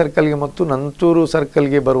KPT ಸರ್ಕಲ್ಗೆ ಮತ್ತು ನಂತೂರು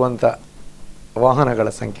ಸರ್ಕಲ್ಗೆ ಬರುವಂಥ ವಾಹನಗಳ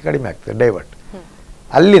ಸಂಖ್ಯೆ ಕಡಿಮೆ ಆಗ್ತದೆ, ಡೈವರ್ಟ್.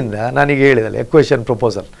 ಅಲ್ಲಿಂದ ನಾನೀಗ ಹೇಳಿದಲ್ಲ ಎಕ್ವೇಷನ್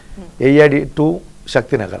ಪ್ರಪೋಸಲ್, ಏಯಾಡಿ ಟು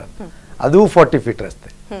ಶಕ್ತಿನಗರ, ಅದು 40 ಫೀಟ್ ರಸ್ತೆ.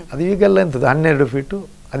 ಅದು ಈಗೆಲ್ಲ ಎಂಥದ್ದು 12 ಫೀಟು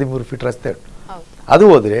 13 ಫೀಟ್ ರಸ್ತೆ ಉಂಟು. ಅದು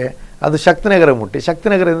ಹೋದರೆ ಅದು ಶಕ್ತಿನಗರ ಮುಟ್ಟಿ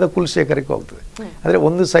ಶಕ್ತಿನಗರದಿಂದ ಕುಲಶೇಖರಕ್ಕೆ ಹೋಗ್ತದೆ. ಅಂದರೆ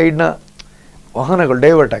ಒಂದು ಸೈಡ್ನ ವಾಹನಗಳು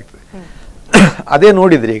ಡೈವರ್ಟ್ ಆಗ್ತದೆ. ಅದೇ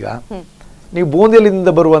ನೋಡಿದರೆ ಈಗ ನೀವು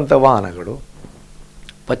ಬೋಂದಿಯಲ್ಲಿಂದ ಬರುವಂಥ ವಾಹನಗಳು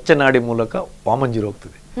ಪಚ್ಚನಾಡಿ ಮೂಲಕ ವಾಮಂಜೂರು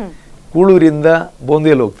ಹೋಗ್ತದೆ, ಕೂಳೂರಿಂದ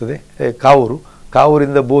ಬೋಂದಿಯಲ್ಲಿ ಹೋಗ್ತದೆ,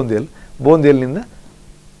 ಕಾವೂರಿಂದ ಬೋಂದಿಯಲ್ಲಿಂದ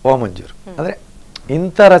ವಾಮಂಜೂರು. ಅಂದರೆ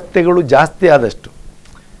ಇಂಥ ರಸ್ತೆಗಳು ಜಾಸ್ತಿ ಆದಷ್ಟು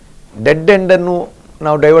ಡೆಡ್ ಎಂಡನ್ನು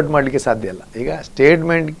ನಾವು ಡೈವರ್ಟ್ ಮಾಡಲಿಕ್ಕೆ ಸಾಧ್ಯ ಇಲ್ಲ. ಈಗ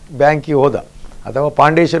ಸ್ಟೇಟ್ಮೆಂಟ್ ಬ್ಯಾಂಕಿಗೆ ಹೋದ ಅಥವಾ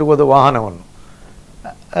ಪಾಂಡೇಶ್ವರಿಗೆ ಹೋದ ವಾಹನವನ್ನು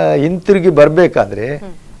ಹಿಂತಿರುಗಿ ಬರಬೇಕಾದ್ರೆ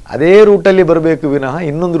ಅದೇ ರೂಟಲ್ಲಿ ಬರಬೇಕು ವಿನಃ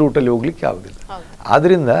ಇನ್ನೊಂದು ರೂಟಲ್ಲಿ ಹೋಗ್ಲಿಕ್ಕೆ ಆಗೋದಿಲ್ಲ.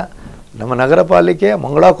 ಆದ್ದರಿಂದ ನಮ್ಮ ನಗರ ಪಾಲಿಕೆ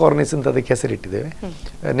ಮಂಗಳಾ ಕಾರ್ನಿಸ್ ಅಂತ ಅದಕ್ಕೆ ಹೆಸರಿಟ್ಟಿದ್ದೇವೆ.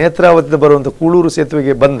 ನೇತ್ರಾವತಿಯಿಂದ ಬರುವಂಥ ಕೂಳೂರು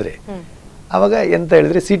ಸೇತುವೆಗೆ ಬಂದರೆ ಆವಾಗ ಎಂತ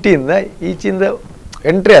ಹೇಳಿದರೆ ಸಿಟಿಯಿಂದ ಈಚಿಂದ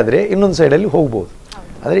ಎಂಟ್ರಿ ಆದರೆ ಇನ್ನೊಂದು ಸೈಡಲ್ಲಿ ಹೋಗ್ಬೋದು.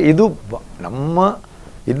 ಆದರೆ ಇದು ನಮ್ಮ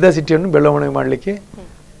ಇದ್ದ ಸಿಟಿಯನ್ನು ಬೆಳವಣಿಗೆ ಮಾಡಲಿಕ್ಕೆ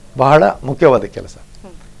ಬಹಳ ಮುಖ್ಯವಾದ ಕೆಲಸ.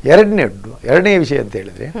 ಎರಡನೇ ವಿಷಯ ಅಂತ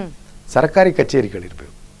ಹೇಳಿದರೆ ಸರ್ಕಾರಿ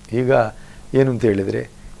ಕಚೇರಿಗಳಿರಬೇಕು. ಈಗ ಏನು ಅಂತ ಹೇಳಿದರೆ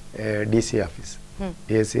DC office,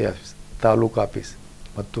 AC office, taluk office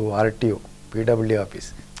ಮತ್ತು RTO, PWD ಆಫೀಸ್,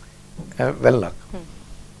 ವೆಲ್ಲಾಕ್,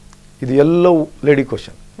 ಇದು ಎಲ್ಲವೂ ಲೇಡಿ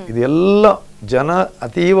ಕ್ವಶನ್. ಇದು ಎಲ್ಲ ಜನ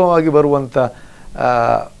ಅತೀವವಾಗಿ ಬರುವಂಥ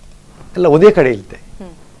ಎಲ್ಲ ಒಂದೇ ಕಡೆ ಇರುತ್ತೆ.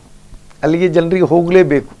 ಅಲ್ಲಿಗೆ ಜನರಿಗೆ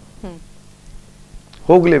ಹೋಗಲೇಬೇಕು.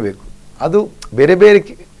 ಅದು ಬೇರೆ ಬೇರೆ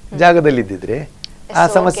ಜಾಗದಲ್ಲಿದ್ದಿದ್ರೆ ಆ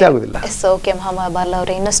ಸಮಸ್ಯೆ ಆಗುದಿಲ್ಲ. ಓಕೆ ಮಹಮ್ಮದ್ ಬಾರ್ಲ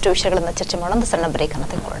ಅವರೇ, ಇನ್ನಷ್ಟು ವಿಷಯಗಳನ್ನ ಚರ್ಚೆ ಮಾಡೋಣ. ಸಣ್ಣ ಬ್ರೇಕ್ ಅನ್ನು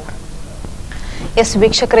ತೆಗೆದುಕೊಳ್ಳೋಣ. ಎಸ್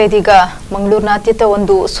ವೀಕ್ಷಕರೇ, ಇದೀಗ ಮಂಗಳೂರಿನಾದ್ಯಂತ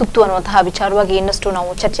ಒಂದು ಸುತ್ತು ಅನ್ನುವಂತಹ ವಿಚಾರವಾಗಿ ಇನ್ನಷ್ಟು ನಾವು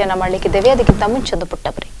ಚರ್ಚೆಯನ್ನ ಮಾಡಲಿಕ್ಕಿದ್ದೇವೆ. ಅದಕ್ಕಿಂತ ಮುಂಚೆ ಒಂದು ಪುಟ್ಟ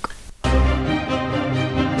ಬ್ರೇಕ್.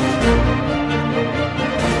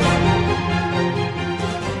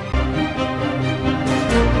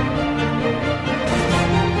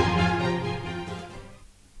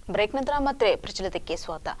 ಬ್ರೇಕ್ ನಂತರ ಮತ್ತೆ ಪ್ರಚಲಿತಕ್ಕೆ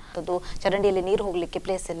ಸ್ವಾಗತ. ಅದು ಚರಂಡಿಯಲ್ಲಿ ನೀರು ಹೋಗ್ಲಿಕ್ಕೆ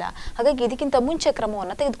ಪ್ಲೇಸ್ ಇಲ್ಲ, ಹಾಗಾಗಿ ಇದಕ್ಕಿಂತ ಮುಂಚೆ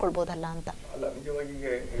ಕ್ರಮವನ್ನು ತೆಗೆದುಕೊಳ್ಬಹುದಲ್ಲ ಅಂತ.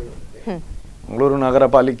 ಮಂಗಳೂರು ನಗರ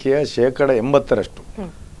ಪಾಲಿಕೆಯ 80%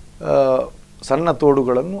 ಸಣ್ಣ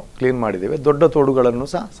ತೋಡುಗಳನ್ನು ಕ್ಲೀನ್ ಮಾಡಿದ್ದೇವೆ, ದೊಡ್ಡ ತೋಡುಗಳನ್ನು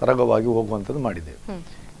ಸಹ ಸರಾಗವಾಗಿ ಹೋಗುವಂಥದ್ದು ಮಾಡಿದ್ದೇವೆ.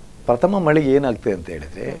 ಪ್ರಥಮ ಮಳೆಗೆ ಏನಾಗ್ತದೆ ಅಂತ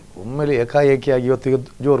ಹೇಳಿದ್ರೆ, ಒಮ್ಮೆಲೆ ಏಕಾಏಕಿಯಾಗಿ ಇವತ್ತಿಗೆ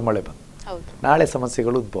ಜೋರು ಮಳೆ ಬಂದು ನಾಳೆ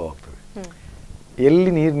ಸಮಸ್ಯೆಗಳು ಉದ್ಭವ ಆಗ್ತದೆ.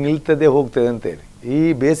 ಎಲ್ಲಿ ನೀರು ನಿಲ್ತದೆ ಹೋಗ್ತದೆ ಅಂತ ಹೇಳಿ ಈ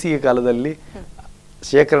ಬೇಸಿಗೆ ಕಾಲದಲ್ಲಿ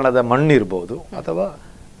ಶೇಖರಣದ ಮಣ್ಣು ಇರ್ಬೋದು ಅಥವಾ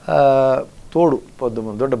ತೋಡು,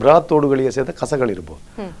 ದೊಡ್ಡ ಬೃಹತ್ ತೋಡುಗಳಿಗೆ ಸಹಿತ ಕಸಗಳಿರ್ಬೋದು.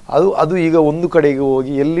 ಅದು ಈಗ ಒಂದು ಕಡೆಗೆ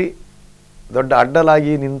ಹೋಗಿ ಎಲ್ಲಿ ದೊಡ್ಡ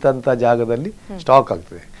ಅಡ್ಡಲಾಗಿ ನಿಂತಹ ಜಾಗದಲ್ಲಿ ಸ್ಟಾಕ್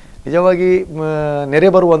ಆಗ್ತದೆ. ನಿಜವಾಗಿ ನೆರೆ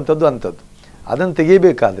ಬರುವಂಥದ್ದು ಅಂಥದ್ದು. ಅದನ್ನು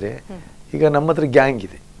ತೆಗಿಬೇಕಾದ್ರೆ ಈಗ ನಮ್ಮ ಹತ್ರ ಗ್ಯಾಂಗ್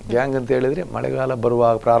ಇದೆ. ಗ್ಯಾಂಗ್ ಅಂತ ಹೇಳಿದ್ರೆ ಮಳೆಗಾಲ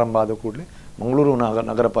ಬರುವ ಪ್ರಾರಂಭ ಆದ ಕೂಡಲೇ ಮಂಗಳೂರು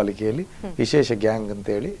ನಗರ ಪಾಲಿಕೆಯಲ್ಲಿ ವಿಶೇಷ ಗ್ಯಾಂಗ್ ಅಂತ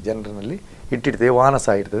ಹೇಳಿ ಜನರಲ್ಲಿ ಇಟ್ಟಿರ್ತದೆ, ವಾಹನ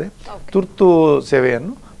ಸಹ ಇರ್ತದೆ, ತುರ್ತು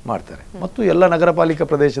ಸೇವೆಯನ್ನು ಮಾಡ್ತಾರೆ. ಮತ್ತು ಎಲ್ಲ ನಗರ ಪಾಲಿಕೆ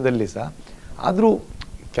ಪ್ರದೇಶದಲ್ಲಿ ಸಹ. ಆದರೂ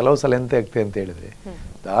ಕೆಲವು ಸಲ ಎಂತ ಆಗ್ತದೆ ಅಂತ ಹೇಳಿದ್ರೆ,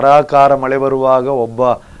 ಧಾರಾಕಾರ ಮಳೆ ಬರುವಾಗ ಒಬ್ಬ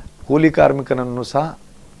ಕೂಲಿ ಕಾರ್ಮಿಕನನ್ನು ಸಹ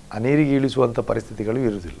ಆ ನೀರಿಗೆ ಇಳಿಸುವಂಥ ಪರಿಸ್ಥಿತಿಗಳು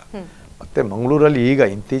ಇರುವುದಿಲ್ಲ. ಮತ್ತೆ ಮಂಗಳೂರಲ್ಲಿ ಈಗ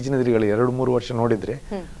ಇತ್ತೀಚಿನ ದಿನಗಳು 2-3 ವರ್ಷ ನೋಡಿದ್ರೆ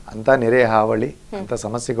ಅಂತ ನೆರೆ ಹಾವಳಿ ಅಂತ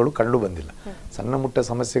ಸಮಸ್ಯೆಗಳು ಕಂಡು ಬಂದಿಲ್ಲ. ಸಣ್ಣ ಮುಟ್ಟ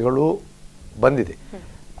ಸಮಸ್ಯೆಗಳು ಬಂದಿದೆ.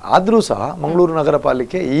 ಆದರೂ ಸಹ ಮಂಗಳೂರು ನಗರ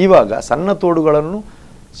ಪಾಲಿಕೆ ಇವಾಗ ಸಣ್ಣ ತೋಡುಗಳನ್ನು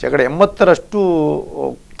 80%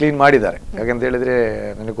 ಕ್ಲೀನ್ ಮಾಡಿದ್ದಾರೆ. ಯಾಕಂತ ಹೇಳಿದ್ರೆ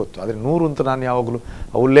ನನಗೆ ಗೊತ್ತು, ಆದರೆ 100 ಅಂತ ನಾನು ಯಾವಾಗಲೂ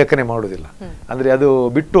ಉಲ್ಲೇಖನೆ ಮಾಡುವುದಿಲ್ಲ. ಅಂದರೆ ಅದು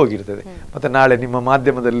ಬಿಟ್ಟು ಹೋಗಿರ್ತದೆ. ಮತ್ತು ನಾಳೆ ನಿಮ್ಮ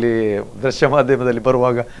ಮಾಧ್ಯಮದಲ್ಲಿ, ದೃಶ್ಯ ಮಾಧ್ಯಮದಲ್ಲಿ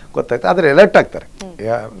ಬರುವಾಗ ಗೊತ್ತಾಗ್ತದೆ. ಆದರೆ ಅಲರ್ಟ್ ಆಗ್ತಾರೆ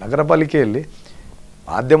ನಗರ ಪಾಲಿಕೆಯಲ್ಲಿ.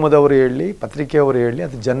 ಮಾಧ್ಯಮದವರು ಹೇಳಿ, ಪತ್ರಿಕೆಯವರು ಹೇಳಿ,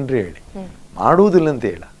 ಅದು ಜನರೇ ಹೇಳಿ, ಮಾಡುವುದಿಲ್ಲ ಅಂತ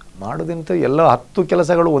ಹೇಳ. ಮಾಡುವುದಂತ ಎಲ್ಲ 10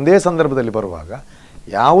 ಕೆಲಸಗಳು ಒಂದೇ ಸಂದರ್ಭದಲ್ಲಿ ಬರುವಾಗ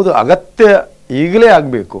ಯಾವುದು ಅಗತ್ಯ ಈಗಲೇ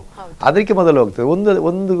ಆಗಬೇಕು ಅದಕ್ಕೆ ಮೊದಲು ಹೋಗ್ತದೆ.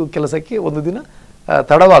 ಒಂದು ಕೆಲಸಕ್ಕೆ ಒಂದು ದಿನ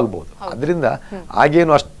ತಡವಾಗ್ಬೋದು. ಅದರಿಂದ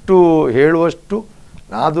ಹಾಗೇನು ಅಷ್ಟು ಹೇಳುವಷ್ಟು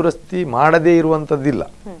ನಾದುರಸ್ತಿ ಮಾಡದೇ ಇರುವಂಥದ್ದಿಲ್ಲ.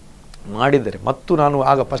 ಮಾಡಿದರೆ ಮತ್ತು ನಾನು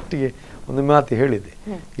ಆಗ ಫಸ್ಟಿಗೆ ಒಂದು ಮಾತು ಹೇಳಿದ್ದೆ,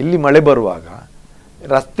 ಇಲ್ಲಿ ಮಳೆ ಬರುವಾಗ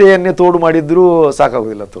ರಸ್ತೆಯನ್ನೇ ತೋಡು ಮಾಡಿದ್ರೂ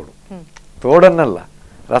ಸಾಕಾಗೋದಿಲ್ಲ. ತೋಡನ್ನಲ್ಲ,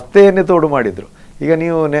 ರಸ್ತೆಯನ್ನೇ ತೋಡು ಮಾಡಿದ್ರು. ಈಗ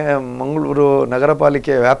ನೀವು ಮಂಗಳೂರು ನಗರ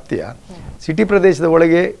ಪಾಲಿಕೆಯ ವ್ಯಾಪ್ತಿಯ ಸಿಟಿ ಪ್ರದೇಶದ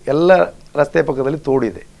ಒಳಗೆ ಎಲ್ಲ ರಸ್ತೆ ಪಕ್ಕದಲ್ಲಿ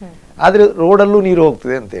ತೋಡಿದೆ, ಆದರೆ ರೋಡಲ್ಲೂ ನೀರು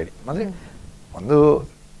ಹೋಗ್ತದೆ ಅಂತೇಳಿ. ಅಂದರೆ ಒಂದು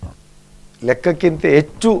ಲೆಕ್ಕಕ್ಕಿಂತ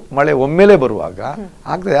ಹೆಚ್ಚು ಮಳೆ ಒಮ್ಮೆಲೆ ಬರುವಾಗ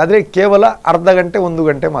ಆಗ್ತದೆ. ಆದರೆ ಕೇವಲ ಅರ್ಧ ಗಂಟೆ 1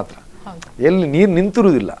 ಗಂಟೆ ಮಾತ್ರ, ಎಲ್ಲಿ ನೀರು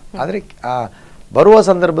ನಿಂತಿರುವುದಿಲ್ಲ. ಆದರೆ ಬರುವ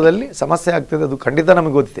ಸಂದರ್ಭದಲ್ಲಿ ಸಮಸ್ಯೆ ಆಗ್ತದೆ, ಅದು ಖಂಡಿತ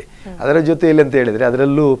ನಮಗೆ ಗೊತ್ತಿದೆ. ಅದರ ಜೊತೆಯಲ್ಲಿ ಅಂತ ಹೇಳಿದರೆ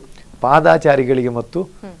ಅದರಲ್ಲೂ ಪಾದಾಚಾರಿಗಳಿಗೆ ಮತ್ತು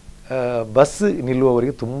ಬಸ್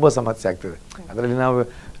ನಿಲ್ಲುವವರಿಗೆ ತುಂಬ ಸಮಸ್ಯೆ ಆಗ್ತದೆ. ಅದರಲ್ಲಿ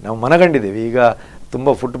ನಾವು ಮನಗಂಡಿದ್ದೇವೆ. ಈಗ ತುಂಬ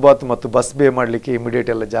ಫುಟ್ಪಾತ್ ಮತ್ತು ಬಸ್ ಬೇ ಮಾಡಲಿಕ್ಕೆ ಇಮಿಡಿಯೇಟ್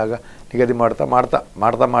ಎಲ್ಲ ಜಾಗ ನಿಗದಿ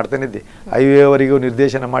ಮಾಡ್ತಾನಿದ್ದೆ. ಹೈವೇ ಅವರಿಗೂ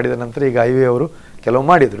ನಿರ್ದೇಶನ ಮಾಡಿದ ನಂತರ ಈಗ ಹೈವೇ ಅವರು ಕೆಲವು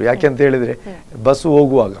ಮಾಡಿದರು. ಯಾಕೆ ಅಂತ ಹೇಳಿದರೆ, ಬಸ್ಸು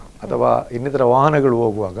ಹೋಗುವಾಗ ಅಥವಾ ಇನ್ನಿತರ ವಾಹನಗಳು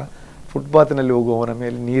ಹೋಗುವಾಗ ಫುಟ್ಪಾತ್ನಲ್ಲಿ ಹೋಗುವವನ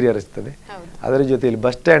ಮೇಲೆ ನೀರು ಎರಸ್ತದೆ. ಅದರ ಜೊತೆಯಲ್ಲಿ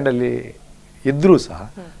ಬಸ್ ಸ್ಟ್ಯಾಂಡಲ್ಲಿ ಇದ್ದರೂ ಸಹ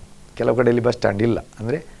ಕೆಲವು ಕಡೆಯಲ್ಲಿ ಬಸ್ ಸ್ಟ್ಯಾಂಡ್ ಇಲ್ಲ,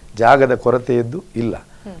 ಅಂದರೆ ಜಾಗದ ಕೊರತೆ ಇದ್ದು ಇಲ್ಲ,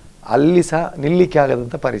 ಅಲ್ಲಿ ಸಹ ನಿಲ್ಲಿಕ್ಕೆ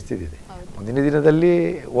ಆಗದಂಥ ಪರಿಸ್ಥಿತಿ ಇದೆ. ಮುಂದಿನ ದಿನದಲ್ಲಿ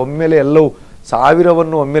ಒಮ್ಮೆಲೆ ಎಲ್ಲವೂ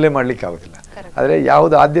 1000ವನ್ನು ಒಮ್ಮೆಲೆ ಮಾಡಲಿಕ್ಕೆ ಆಗೋದಿಲ್ಲ. ಆದರೆ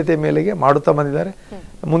ಯಾವುದು ಆದ್ಯತೆ ಮೇಲೆಗೆ ಮಾಡುತ್ತಾ ಬಂದಿದ್ದಾರೆ.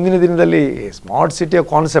 ಮುಂದಿನ ದಿನದಲ್ಲಿ ಸ್ಮಾರ್ಟ್ ಸಿಟಿಯ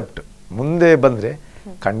ಕಾನ್ಸೆಪ್ಟ್ ಮುಂದೆ ಬಂದರೆ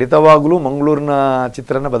ಖಂಡಿತವಾಗಲೂ ಮಂಗಳೂರಿನ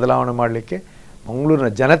ಚಿತ್ರನ ಬದಲಾವಣೆ ಮಾಡಲಿಕ್ಕೆ ಮಂಗಳೂರಿನ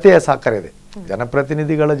ಜನತೆಯ ಸಹಕಾರ ಇದೆ.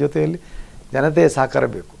 ಜನಪ್ರತಿನಿಧಿಗಳ ಜೊತೆಯಲ್ಲಿ ಜನತೆಯ ಸಹಕಾರ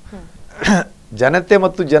ಬೇಕು. ಜನತೆ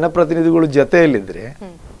ಮತ್ತು ಜನಪ್ರತಿನಿಧಿಗಳು ಜೊತೆಯಲ್ಲಿದ್ದರೆ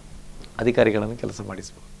ಅಧಿಕಾರಿಗಳನ್ನು ಕೆಲಸ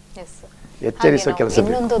ಮಾಡಿಸಬಹುದು, ಎಚ್ಚರಿಸುವ ಕೆಲಸ.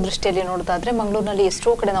 ಇನ್ನೊಂದು ದೃಷ್ಟಿಯಲ್ಲಿ ನೋಡೋದಾದ್ರೆ ಮಂಗಳೂರಿನಲ್ಲಿ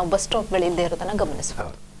ಎಷ್ಟೋ ಕಡೆ ನಾವು ಬಸ್ ಸ್ಟಾಪ್ಗಳು ಇಲ್ಲದೆ ಇರೋದನ್ನ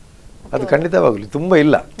ಗಮನಿಸಬಹುದು. ಅದು ಖಂಡಿತವಾಗಲಿ ತುಂಬ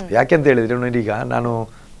ಇಲ್ಲ. ಯಾಕೆಂತ ಹೇಳಿದರೆ, ಈಗ ನಾನು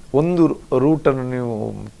ಒಂದು ರೂಟನ್ನು ನೀವು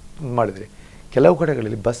ಮಾಡಿದರೆ ಕೆಲವು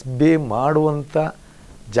ಕಡೆಗಳಲ್ಲಿ ಬಸ್ ಬೇ ಮಾಡುವಂಥ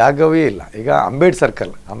ಜಾಗವೇ ಇಲ್ಲ. ಈಗ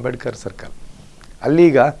ಅಂಬೇಡ್ಕರ್ ಸರ್ಕಲ್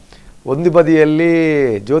ಅಲ್ಲೀಗ ಒಂದು ಬದಿಯಲ್ಲಿ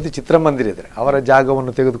ಜ್ಯೋತಿ ಚಿತ್ರಮಂದಿರ ಇದ್ದಾರೆ, ಅವರ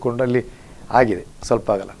ಜಾಗವನ್ನು ತೆಗೆದುಕೊಂಡು ಅಲ್ಲಿ ಆಗಿದೆ ಸ್ವಲ್ಪ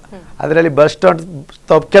ಅಗಲ. ಅದರಲ್ಲಿ ಬಸ್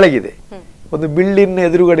ಸ್ಟಾಪ್ ಕೆಳಗಿದೆ, ಒಂದು ಬಿಲ್ಡಿಂಗ್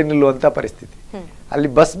ಎದುರುಗಡೆ ನಿಲ್ಲುವಂಥ ಪರಿಸ್ಥಿತಿ. ಅಲ್ಲಿ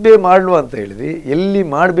ಬಸ್ ಬೇ ಮಾಡುವ ಅಂತ ಹೇಳಿದ್ರಿ, ಎಲ್ಲಿ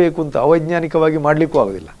ಮಾಡಬೇಕು ಅಂತ ಅವೈಜ್ಞಾನಿಕವಾಗಿ ಮಾಡಲಿಕ್ಕೂ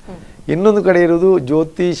ಆಗೋದಿಲ್ಲ. ಇನ್ನೊಂದು ಕಡೆ ಇರೋದು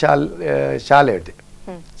ಜ್ಯೋತಿ ಶಾಲೆ ಇದೆ,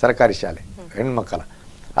 ಸರ್ಕಾರಿ ಶಾಲೆ ಹೆಣ್ಮಕ್ಕಳ,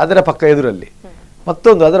 ಅದರ ಪಕ್ಕ ಎದುರಲ್ಲಿ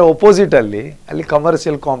ಮತ್ತೊಂದು, ಅದರ ಒಪೋಸಿಟ್ ಅಲ್ಲಿ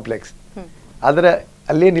ಕಮರ್ಷಿಯಲ್ ಕಾಂಪ್ಲೆಕ್ಸ್,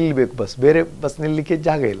 ಅಲ್ಲೇ ನಿಲ್ಲಬೇಕು ಬಸ್, ಬೇರೆ ಬಸ್ ನಿಲ್ಲಲಿಕ್ಕೆ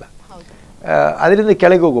ಜಾಗ ಇಲ್ಲ. ಅದರಿಂದ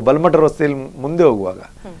ಕೆಳಗೆ ಹೋಗುವ ಬಲ್ಮಠ ರಸ್ತೆಯಲ್ಲಿ ಮುಂದೆ ಹೋಗುವಾಗ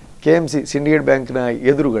KMC ಸಿಂಡಿಕೇಟ್ ಬ್ಯಾಂಕ್ನ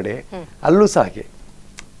ಎದುರುಗಡೆ ಅಲ್ಲೂ ಸಹ ಹಾಗೆ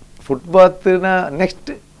ಫುಟ್ಪಾತ್ನ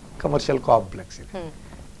ನೆಕ್ಸ್ಟ್ ಕಮರ್ಷಿಯಲ್ ಕಾಂಪ್ಲೆಕ್ಸ್ ಇದೆ.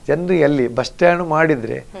 ಜನರಿಗೆ ಅಲ್ಲಿ ಬಸ್ ಸ್ಟ್ಯಾಂಡ್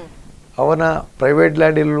ಮಾಡಿದರೆ ಅವನ ಪ್ರೈವೇಟ್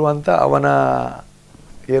ಲ್ಯಾಂಡ್ ಇರುವಂಥ ಅವನ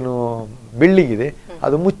ಏನು ಬಿಲ್ಡಿಂಗ್ ಇದೆ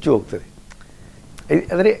ಅದು ಮುಚ್ಚಿ ಹೋಗ್ತದೆ.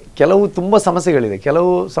 ಅಂದರೆ ಕೆಲವು ತುಂಬ ಸಮಸ್ಯೆಗಳಿದೆ.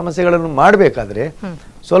 ಕೆಲವು ಸಮಸ್ಯೆಗಳನ್ನು ಮಾಡಬೇಕಾದ್ರೆ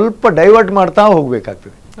ಸ್ವಲ್ಪ ಡೈವರ್ಟ್ ಮಾಡ್ತಾ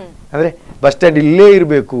ಹೋಗಬೇಕಾಗ್ತದೆ. ಅಂದರೆ ಬಸ್ ಸ್ಟ್ಯಾಂಡ್ ಇಲ್ಲೇ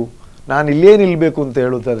ಇರಬೇಕು, ನಾನು ಇಲ್ಲೇ ನಿಲ್ಲಬೇಕು ಅಂತ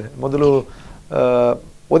ಹೇಳುತ್ತದೆ. ಮೊದಲು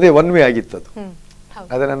ಒನ್ ವೇ ಆಗಿತ್ತು ಅದು.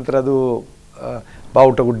 ಅದರ ನಂತರ ಅದು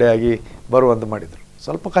ಬಾವುಟ ಗುಡ್ಡೆಯಾಗಿ ಬರುವಂತ ಮಾಡಿದರು.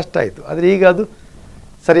 ಸ್ವಲ್ಪ ಕಷ್ಟ ಆಯಿತು, ಆದರೆ ಈಗ ಅದು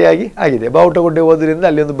ಸರಿಯಾಗಿ ಆಗಿದೆ. ಬಾವುಟ ಗುಡ್ಡೆ ಹೋದ್ರಿಂದ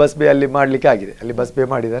ಅಲ್ಲಿ ಒಂದು ಬಸ್ ಬೇ ಅಲ್ಲಿ ಮಾಡಲಿಕ್ಕೆ ಆಗಿದೆ, ಅಲ್ಲಿ ಬಸ್ ಬೇ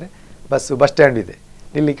ಮಾಡಿದ್ದಾರೆ, ಬಸ್ ಸ್ಟ್ಯಾಂಡ್ ಇದೆ,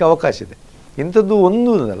 ನಿಲ್ಲಲಿಕ್ಕೆ ಅವಕಾಶ ಇದೆ. ಇಂಥದ್ದು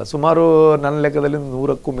ಒಂದು ಅಲ್ಲ, ಸುಮಾರು ನನ್ನ ಲೆಕ್ಕದಲ್ಲಿ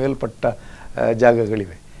 100ಕ್ಕೂ ಮೇಲ್ಪಟ್ಟ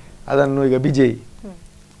ಜಾಗಗಳಿವೆ. ಅದನ್ನು ಈಗ ಬಿಜೈ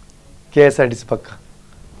KSRTC ಪಕ್ಕ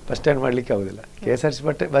ಬಸ್ ಸ್ಟ್ಯಾಂಡ್ ಮಾಡಲಿಕ್ಕೆ ಆಗೋದಿಲ್ಲ. KSRTC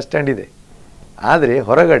ಬಸ್ ಸ್ಟ್ಯಾಂಡ್ ಇದೆ, ಆದರೆ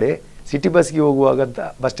ಹೊರಗಡೆ ಸಿಟಿ ಬಸ್ಗೆ ಹೋಗುವಾಗಂತ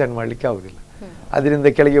ಬಸ್ ಸ್ಟ್ಯಾಂಡ್ ಮಾಡಲಿಕ್ಕೆ ಆಗೋದಿಲ್ಲ. ಅದರಿಂದ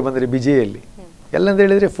ಕೆಳಗೆ ಬಂದರೆ ಬಿಜೆಯಲ್ಲಿ ಎಲ್ಲಂತ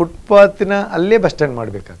ಹೇಳಿದರೆ ಫುಟ್ಪಾತಿನ ಅಲ್ಲೇ ಬಸ್ ಸ್ಟ್ಯಾಂಡ್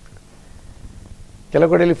ಮಾಡಬೇಕಾಗ್ತದೆ. ಕೆಲವು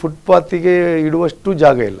ಕಡೆಯಲ್ಲಿ ಫುಟ್ಪಾತಿಗೆ ಇಡುವಷ್ಟು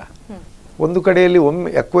ಜಾಗ ಇಲ್ಲ. ಒಂದು ಕಡೆಯಲ್ಲಿ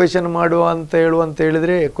ಒಮ್ಮೆ ಎಕ್ವೇಷನ್ ಮಾಡುವ ಅಂತ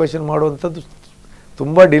ಹೇಳಿದರೆ ಎಕ್ವೇಷನ್ ಮಾಡುವಂಥದ್ದು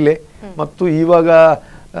ತುಂಬ ಡಿಲೇ. ಮತ್ತು ಇವಾಗ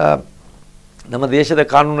ನಮ್ಮ ದೇಶದ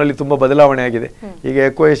ಕಾನೂನಲ್ಲಿ ತುಂಬ ಬದಲಾವಣೆ ಆಗಿದೆ. ಈಗ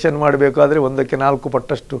ಎಕ್ವೇಷನ್ ಮಾಡಬೇಕಾದ್ರೆ 1ಕ್ಕೆ 4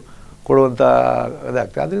 ಪಟ್ಟಷ್ಟು ಕೊಡುವಂಥ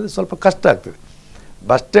ಇದಾಗ್ತದೆ. ಅದರಿಂದ ಸ್ವಲ್ಪ ಕಷ್ಟ ಆಗ್ತದೆ.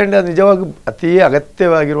 ಬಸ್ ಸ್ಟ್ಯಾಂಡ್ ನಿಜವಾಗಿ ಅತೀ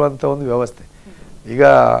ಅಗತ್ಯವಾಗಿರುವಂಥ ಒಂದು ವ್ಯವಸ್ಥೆ. ಈಗ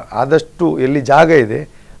ಆದಷ್ಟು ಎಲ್ಲಿ ಜಾಗ ಇದೆ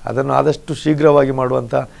ಅದನ್ನು ಆದಷ್ಟು ಶೀಘ್ರವಾಗಿ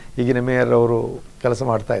ಮಾಡುವಂಥ ಈಗಿನ ಮೇಯರ್ ಅವರು ಕೆಲಸ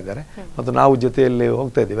ಮಾಡ್ತಾ ಇದ್ದಾರೆ. ಮತ್ತು ನಾವು ಜೊತೆಯಲ್ಲಿ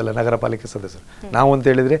ಹೋಗ್ತಾ ಇದ್ದೀವಿ, ಎಲ್ಲ ನಗರ ಪಾಲಿಕೆ ಸದಸ್ಯರು. ನಾವು ಅಂತ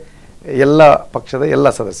ಹೇಳಿದರೆ ಎಲ್ಲ ಪಕ್ಷದ ಎಲ್ಲ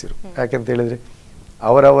ಸದಸ್ಯರು. ಯಾಕೆಂತ ಹೇಳಿದರೆ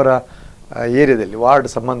ಅವರವರ ಏರಿಯಾದಲ್ಲಿ ವಾರ್ಡ್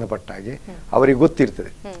ಸಂಬಂಧಪಟ್ಟ ಹಾಗೆ ಅವರಿಗೆ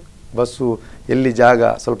ಗೊತ್ತಿರ್ತದೆ ಬಸ್ಸು ಎಲ್ಲಿ ಜಾಗ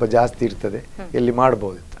ಸ್ವಲ್ಪ ಜಾಸ್ತಿ ಇರ್ತದೆ, ಎಲ್ಲಿ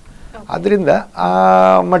ಮಾಡ್ಬೋದು ಅಂತ. ಆದ್ದರಿಂದ ಆ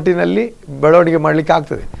ಮಟ್ಟಿನಲ್ಲಿ ಬೆಳವಣಿಗೆ ಮಾಡಲಿಕ್ಕೆ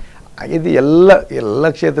ಆಗ್ತದೆ. ಇದು ಎಲ್ಲ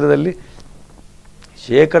ಕ್ಷೇತ್ರದಲ್ಲಿ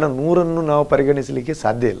 100% ನಾವು ಪರಿಗಣಿಸಲಿಕ್ಕೆ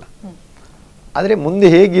ಸಾಧ್ಯ ಇಲ್ಲ. ಆದರೆ ಮುಂದೆ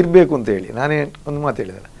ಹೇಗಿರಬೇಕು ಅಂತ ಹೇಳಿ ನಾನೇ ಒಂದು ಮಾತು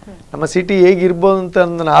ಹೇಳಿದಲ್ಲ, ನಮ್ಮ ಸಿಟಿ ಹೇಗಿರ್ಬೋದು ಅಂತ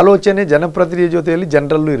ನನ್ನ ಆಲೋಚನೆ ಜನಪ್ರತಿನಿಧಿ ಜೊತೆಯಲ್ಲಿ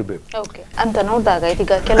ಜನರಲ್ಲೂ ಇರಬೇಕು ಅಂತ ನೋಡಿದಾಗ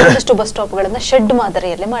ಇದೀಗ ಕೆಲವೊಂದಿಷ್ಟು ಬಸ್ ಸ್ಟಾಪ್ಗಳನ್ನ ಶೆಡ್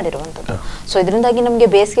ಮಾದರಿಯಲ್ಲಿ ಮಾಡಿರುವಂತದ್ದು. ಸೊ ಇದರಿಂದಾಗಿ ನಮಗೆ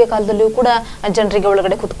ಬೇಸಿಗೆ ಕಾಲದಲ್ಲಿಯೂ ಕೂಡ ಜನರಿಗೆ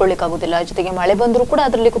ಒಳಗಡೆ ಕುತ್ಕೊಳ್ಳಿಕ್ಕೆ ಆಗುದಿಲ್ಲ, ಜೊತೆಗೆ ಮಳೆ ಬಂದರೂ ಕೂಡ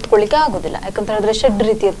ಅದರಲ್ಲಿ ಕುತ್ಕೊಳ್ಳಿಕ್ಕೆ ಆಗುದಿಲ್ಲ. ಯಾಕಂತ ಹೇಳಿದ್ರೆ ಶೆಡ್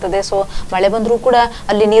ರೀತಿ ಇರ್ತದೆ. ಸೊ ಮಳೆ ಬಂದರೂ ಕೂಡ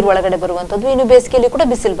ಅಲ್ಲಿ ನೀರು ಒಳಗಡೆ ಬರುವಂತದ್ದು, ಇನ್ನು ಬೇಸಿಗೆಯಲ್ಲಿ ಕೂಡ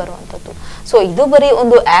ಬಿಸಿಲು ಬರುವಂತದ್ದು. ಸೊ ಇದು ಬರೀ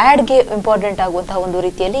ಒಂದು ಆಡ್ಗೆ ಇಂಪಾರ್ಟೆಂಟ್ ಆಗುವಂತಹ ಒಂದು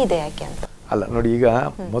ರೀತಿಯಲ್ಲಿ ಇದೆ. ಯಾಕೆ ಅಂತ ಅಲ್ಲ ನೋಡಿ, ಈಗ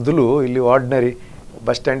ಮೊದಲು ಇಲ್ಲಿ ಆರ್ಡಿನರಿ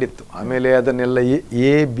ಬಸ್ ಸ್ಟ್ಯಾಂಡ್ ಇತ್ತು, ಆಮೇಲೆ ಅದನ್ನೆಲ್ಲ A,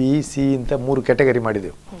 B, C ಅಂತ 3 ಕ್ಯಾಟಗರಿ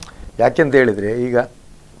ಮಾಡಿದೆವು. ಯಾಕೆಂತ ಹೇಳಿದರೆ ಈಗ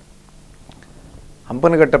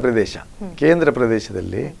ಹಂಪನಘಟ್ಟ ಪ್ರದೇಶ ಕೇಂದ್ರ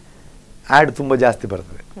ಪ್ರದೇಶದಲ್ಲಿ ಆ್ಯಡ್ ತುಂಬ ಜಾಸ್ತಿ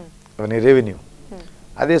ಬರ್ತದೆ, ಅವನೇ ರೆವಿನ್ಯೂ.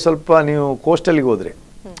 ಅದೇ ಸ್ವಲ್ಪ ನೀವು ಕೋಸ್ಟಲ್ಲಿಗೆ ಹೋದರೆ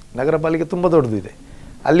ನಗರ ಪಾಲಿಕೆ ತುಂಬ ದೊಡ್ಡದು ಇದೆ,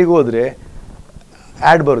 ಅಲ್ಲಿಗೆ ಹೋದರೆ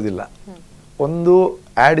ಆ್ಯಡ್ ಬರೋದಿಲ್ಲ. ಒಂದು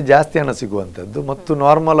ಆ್ಯಡ್ ಜಾಸ್ತಿ ಹಣ ಸಿಗುವಂಥದ್ದು ಮತ್ತು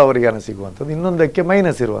ನಾರ್ಮಲ್ ಅವರಿಗೆ ಹಣ ಸಿಗುವಂಥದ್ದು, ಇನ್ನೊಂದಕ್ಕೆ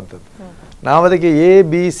ಮೈನಸ್ ಇರುವಂಥದ್ದು. ನಾವು ಅದಕ್ಕೆ A,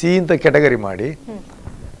 B, C ಅಂತ ಕ್ಯಾಟಗರಿ ಮಾಡಿ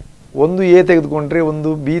ಒಂದು A ತೆಗೆದುಕೊಂಡ್ರೆ ಒಂದು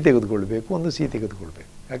B ತೆಗೆದುಕೊಳ್ಬೇಕು, ಒಂದು C ತೆಗೆದುಕೊಳ್ಬೇಕು.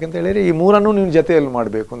 ಯಾಕಂತ ಹೇಳಿದರೆ ಈ 3 ನೀವು ಜೊತೆಯಲ್ಲಿ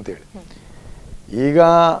ಮಾಡಬೇಕು ಅಂತೇಳಿ. ಈಗ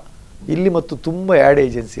ಇಲ್ಲಿ ಮತ್ತು ತುಂಬ ಆ್ಯಡ್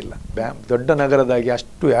ಏಜೆನ್ಸಿ ಇಲ್ಲ, ದೊಡ್ಡ ನಗರದಾಗಿ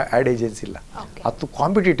ಅಷ್ಟು ಆ್ಯಡ್ ಏಜೆನ್ಸಿ ಇಲ್ಲ, ಅಷ್ಟು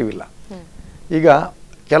ಕಾಂಪಿಟೇಟಿವ್ ಇಲ್ಲ. ಈಗ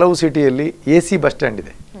ಕೆಲವು ಸಿಟಿಯಲ್ಲಿ AC ಬಸ್ ಸ್ಟ್ಯಾಂಡ್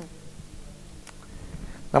ಇದೆ.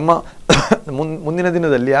 ನಮ್ಮ ಮುಂದಿನ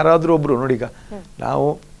ದಿನದಲ್ಲಿ ಯಾರಾದರೂ ಒಬ್ಬರು ನೋಡಿ, ಈಗ ನಾವು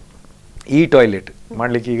ಈ ಟಾಯ್ಲೆಟ್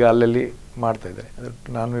ಮಾಡಲಿಕ್ಕೆ ಈಗ ಅಲ್ಲಲ್ಲಿ ಮಾಡ್ತಾ ಇದ್ದಾರೆ,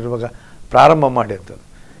 ನಾನು ಇರುವಾಗ ಪ್ರಾರಂಭ ಮಾಡಿ ಅಂಥದ್ದು.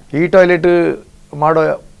 ಈ ಟಾಯ್ಲೆಟ್ ಮಾಡೋ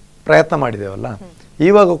ಪ್ರಯತ್ನ ಮಾಡಿದ್ದೇವಲ್ಲ,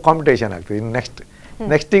 ಇವಾಗ ಕಾಂಪಿಟೇಷನ್ ಆಗ್ತದೆ. ಇನ್ನು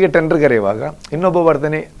ನೆಕ್ಸ್ಟಿಗೆ ಟೆಂಡರ್ ಕರೆಯುವಾಗ ಇನ್ನೊಬ್ಬ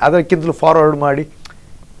ಬರ್ತಾನೆ, ಅದಕ್ಕಿಂತಲೂ ಫಾರ್ವರ್ಡ್ ಮಾಡಿ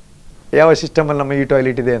ಯಾವ ಸಿಸ್ಟಮಲ್ಲಿ ನಮ್ಮ ಈ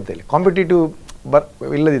ಟಾಯ್ಲೆಟ್ ಇದೆ ಅಂತೇಳಿ. ಕಾಂಪಿಟೇಟಿವ್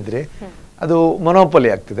ಇಲ್ಲದಿದ್ದರೆ ಅದು ಮೊನೋಪಲಿ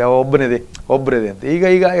ಆಗ್ತದೆ, ಒಬ್ಬರದೇ ಅಂತ. ಈಗ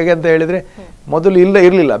ಹೇಗೆ ಅಂತ ಹೇಳಿದರೆ ಮೊದಲು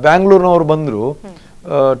ಇರಲಿಲ್ಲ. ಬ್ಯಾಂಗ್ಳೂರಿನವರು ಬಂದರು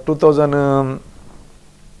 2003,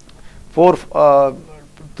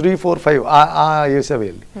 4, 5 ಆ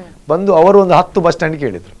ಸಭೆಯಲ್ಲಿ ಬಂದು ಅವರು ಒಂದು 10 ಬಸ್ ಸ್ಟ್ಯಾಂಡ್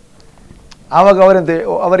ಕೇಳಿದರು. ಆವಾಗ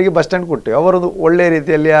ಅವರಿಗೆ ಬಸ್ ಸ್ಟ್ಯಾಂಡ್ ಕೊಟ್ಟೆ. ಅವರೊಂದು ಒಳ್ಳೆಯ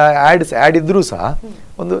ರೀತಿಯಲ್ಲಿ ಆ್ಯಡ್ ಇದ್ದರೂ ಸಹ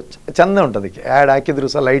ಒಂದು ಚೆಂದ ಉಂಟು, ಅದಕ್ಕೆ ಆ್ಯಡ್ ಹಾಕಿದ್ರು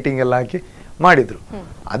ಸಹ ಲೈಟಿಂಗ್ ಎಲ್ಲ ಹಾಕಿ ಮಾಡಿದರು.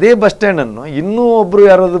 ಅದೇ ಬಸ್ ಸ್ಟ್ಯಾಂಡನ್ನು ಇನ್ನೂ ಒಬ್ಬರು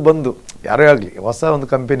ಯಾರೋ ಆಗಲಿ ಹೊಸ ಒಂದು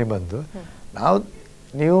ಕಂಪನಿ ಬಂದು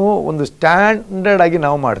ನೀವು ಒಂದು ಸ್ಟ್ಯಾಂಡರ್ಡ್ ಆಗಿ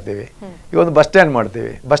ನಾವು ಮಾಡ್ತೇವೆ, ಈಗ ಒಂದು ಬಸ್ ಸ್ಟ್ಯಾಂಡ್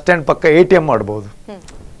ಮಾಡ್ತೇವೆ, ಬಸ್ ಸ್ಟ್ಯಾಂಡ್ ಪಕ್ಕ ATM ಮಾಡ್ಬೋದು,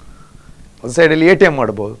 ಒಂದು ಸೈಡಲ್ಲಿ ATM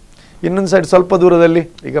ಮಾಡ್ಬೋದು, ಇನ್ನೊಂದು ಸೈಡ್ ಸ್ವಲ್ಪ ದೂರದಲ್ಲಿ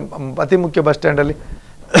ಈಗ ಅತಿ ಮುಖ್ಯ ಬಸ್ ಸ್ಟ್ಯಾಂಡಲ್ಲಿ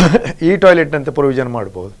ಈ ಟಾಯ್ಲೆಟ್ ಅಂತ ಪ್ರೊವಿಷನ್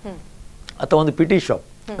ಮಾಡ್ಬೋದು. ಅಥವಾ ಒಂದು PT ಶಾಪ್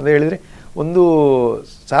ಅಂತ ಹೇಳಿದರೆ ಒಂದು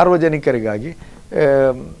ಸಾರ್ವಜನಿಕರಿಗಾಗಿ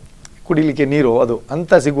ಕುಡಿಲಿಕ್ಕೆ ನೀರು ಅದು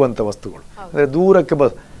ಅಂತ ಸಿಗುವಂಥ ವಸ್ತುಗಳು, ಅಂದರೆ ದೂರಕ್ಕೆ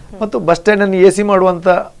ಮತ್ತು ಬಸ್ ಸ್ಟ್ಯಾಂಡನ್ನು AC ಮಾಡುವಂಥ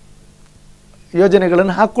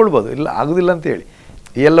ಯೋಜನೆಗಳನ್ನು ಹಾಕ್ಕೊಳ್ಬೋದು. ಇಲ್ಲ ಆಗುವುದಿಲ್ಲ ಅಂತೇಳಿ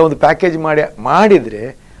ಈ ಎಲ್ಲ ಒಂದು ಪ್ಯಾಕೇಜ್ ಮಾಡಿದರೆ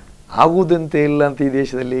ಆಗುವುದಂತೆ ಇಲ್ಲ ಅಂತ ಈ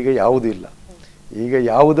ದೇಶದಲ್ಲಿ ಈಗ ಯಾವುದೂ ಇಲ್ಲ. ಈಗ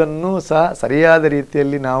ಯಾವುದನ್ನು ಸಹ ಸರಿಯಾದ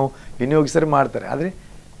ರೀತಿಯಲ್ಲಿ ನಾವು ವಿನಿಯೋಗಿಸರೆ ಮಾಡ್ತಾರೆ, ಆದರೆ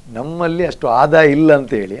ನಮ್ಮಲ್ಲಿ ಅಷ್ಟು ಆದಾಯ ಇಲ್ಲ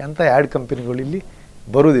ಅಂತೇಳಿ ಅಂಥ ಆ್ಯಡ್ ಕಂಪನಿಗಳು ಇಲ್ಲಿ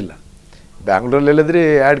ಬರುವುದಿಲ್ಲ. ಬ್ಯಾಂಗ್ಳೂರಲ್ಲಿಲ್ಲದ್ರೆ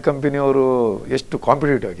ಆ್ಯಡ್ ಕಂಪನಿಯವರು ಎಷ್ಟು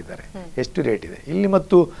ಕಾಂಪಿಟೇಟಿವ್ ಆಗಿದ್ದಾರೆ, ಎಷ್ಟು ರೇಟ್ ಇದೆ ಇಲ್ಲಿ.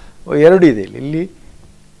 ಮತ್ತು 2 ಇದೆ ಇಲ್ಲಿ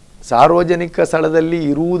ಸಾರ್ವಜನಿಕ ಸ್ಥಳದಲ್ಲಿ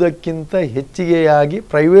ಇರುವುದಕ್ಕಿಂತ ಹೆಚ್ಚಿಗೆಯಾಗಿ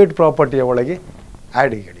ಪ್ರೈವೇಟ್ ಪ್ರಾಪರ್ಟಿಯ ಒಳಗೆ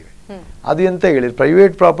ಆ್ಯಡ್ಗಳಿವೆ. ಅದು ಎಂತ ಹೇಳಿದರೆ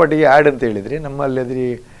ಪ್ರೈವೇಟ್ ಪ್ರಾಪರ್ಟಿಗೆ ಆ್ಯಡ್ ಅಂತ ಹೇಳಿದರೆ ನಮ್ಮಲ್ಲಿ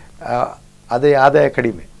ಅದೇ ಆದಾಯ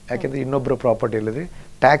ಕಡಿಮೆ. ಯಾಕೆಂದರೆ ಇನ್ನೊಬ್ಬರ ಪ್ರಾಪರ್ಟಿ ಇಲ್ಲದ್ರೆ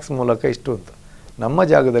ಟ್ಯಾಕ್ಸ್ ಮೂಲಕ ಇಷ್ಟು ಅಂತ, ನಮ್ಮ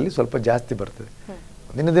ಜಾಗದಲ್ಲಿ ಸ್ವಲ್ಪ ಜಾಸ್ತಿ ಬರ್ತದೆ.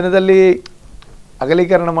 ಮುಂದಿನ ದಿನದಲ್ಲಿ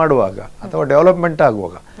ಅಗಲೀಕರಣ ಮಾಡುವಾಗ ಅಥವಾ ಡೆವಲಪ್ಮೆಂಟ್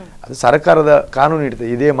ಆಗುವಾಗ ಅದು ಸರ್ಕಾರದ ಕಾನೂನು ಇರ್ತದೆ,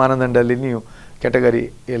 ಇದೇ ಮಾನದಂಡದಲ್ಲಿ ನೀವು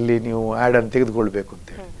ಕ್ಯಾಟಗರಿಯಲ್ಲಿ ನೀವು ಆ್ಯಡನ್ನು ತೆಗೆದುಕೊಳ್ಬೇಕು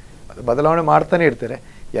ಅಂತೇಳಿ. ಅದು ಬದಲಾವಣೆ ಮಾಡ್ತಾನೆ ಇರ್ತಾರೆ.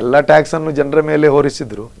 ಎಲ್ಲ ಟ್ಯಾಕ್ಸನ್ನು ಜನರ ಮೇಲೆ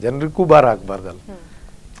ಹೊರಿಸಿದ್ರು ಜನರಿಗೂ ಭಾರ ಆಗಬಾರ್ದಲ್ಲ,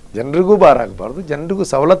 ಜನರಿಗೂ ಭಾರ ಆಗಬಾರ್ದು, ಜನರಿಗೂ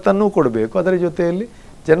ಸವಲತ್ತನ್ನು ಕೊಡಬೇಕು, ಅದರ ಜೊತೆಯಲ್ಲಿ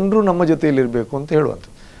ಜನರು ನಮ್ಮ ಜೊತೆಯಲ್ಲಿರಬೇಕು ಅಂತ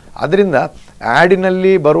ಹೇಳುವಂಥದ್ದು. ಅದರಿಂದ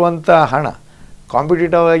ಆ್ಯಡಿನಲ್ಲಿ ಬರುವಂಥ ಹಣ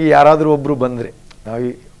ಕಾಂಪಿಟೇಟಿವ್ ಆಗಿ ಯಾರಾದರೂ ಒಬ್ಬರು ಬಂದರೆ ನಾವು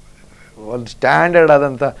ಒಂದು ಸ್ಟ್ಯಾಂಡರ್ಡ್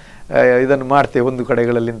ಆದಂಥ ಇದನ್ನು ಮಾಡ್ತೇವೆ ಒಂದು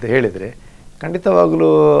ಕಡೆಗಳಲ್ಲಿ ಅಂತ ಹೇಳಿದರೆ ಖಂಡಿತವಾಗಲೂ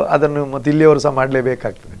ಅದನ್ನು ಮತ್ತು ಇಲ್ಲಿಯವರು ಸಹ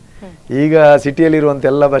ಮಾಡಲೇಬೇಕಾಗ್ತದೆ. ಈಗ ಸಿಟಿಯಲ್ಲಿರುವಂಥ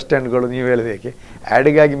ಎಲ್ಲ ಬಸ್ ಸ್ಟ್ಯಾಂಡ್ಗಳು ನೀವು ಹೇಳಬೇಕೆ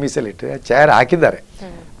ಆ್ಯಡಿಗಾಗಿ ಮೀಸಲಿಟ್ಟರೆ ಚೇರ್ ಹಾಕಿದ್ದಾರೆ,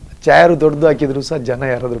 ಚೇರು ದೊಡ್ಡದು ಹಾಕಿದ್ರು ಸಹ ಜನ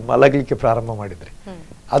ಯಾರಾದರೂ ಮಲಗಲಿಕ್ಕೆ ಪ್ರಾರಂಭ ಮಾಡಿದರೆ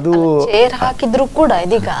ಅದು ಚೇರ್ ಹಾಕಿದ್ರು ಕೂಡ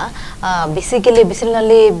ಇದೀಗ ಬಿಸಿಗೆಲ್ಲಿ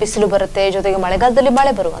ಬಿಸಿಲಿನಲ್ಲಿ ಬಿಸಿಲು ಬರುತ್ತೆ, ಜೊತೆಗೆ ಮಳೆಗಾಲದಲ್ಲಿ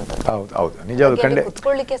ಮಳೆ ಬರುವಂತದ್ದು. ಹೌದು ಹೌದು ನಿಜ,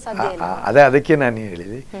 ಕುತ್ಕೊಳ್ಳಿಕ್ಕೆ ಸಾಧ್ಯ ಇಲ್ಲ. ಅದೇ ಅದಕ್ಕೆ ನಾನು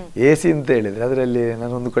ಹೇಳಿದೆ ಎ ಸಿ ಅಂತ ಹೇಳಿದರೆ ಅದರಲ್ಲಿ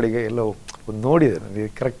ನಾನು ಒಂದು ಕಡೆಗೆ ಎಲ್ಲೋ ಒಂದು ನೋಡಿದೆ, ನನಗೆ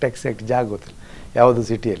ಕರೆಕ್ಟ್ ಎಕ್ಸಾಕ್ಟ್ ಜಾಗ ಗೊತ್ತಿಲ್ಲ ಯಾವುದು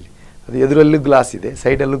ಸಿಟಿಯಲ್ಲಿ. ಅದು ಎದುರಲ್ಲೂ ಗ್ಲಾಸ್ ಇದೆ,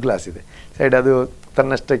 ಸೈಡಲ್ಲೂ ಗ್ಲಾಸ್ ಇದೆ, ಸೈಡ್ ಅದು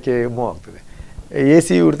ತನ್ನಷ್ಟಕ್ಕೆ ಮೂವ್ ಆಗ್ತದೆ. ಎ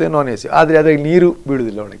ಸಿ ಇರ್ತದೆ, ನಾನ್ ಎ ಸಿ, ಆದರೆ ಅದಕ್ಕೆ ನೀರು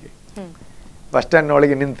ಬೀಳುವುದಿಲ್ಲ ಒಳಗೆ. ಬಸ್ ಸ್ಟ್ಯಾಂಡ್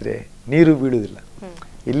ಒಳಗೆ ನಿಂತರೆ ನೀರು ಬೀಳುವುದಿಲ್ಲ.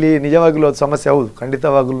 ಇಲ್ಲಿ ನಿಜವಾಗಲೂ ಅದು ಸಮಸ್ಯೆ ಹೌದು,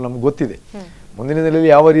 ಖಂಡಿತವಾಗಲೂ ನಮ್ಗೆ ಗೊತ್ತಿದೆ. ಮುಂದಿನ ದಿನದಲ್ಲಿ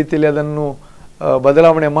ಯಾವ ರೀತಿಯಲ್ಲಿ ಅದನ್ನು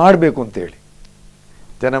ಬದಲಾವಣೆ ಮಾಡಬೇಕು ಅಂತೇಳಿ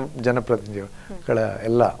ಜನಪ್ರತಿನಿಧಿಗಳ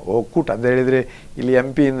ಎಲ್ಲ ಒಕ್ಕೂಟ ಅಂತ ಹೇಳಿದರೆ ಇಲ್ಲಿ ಎಂ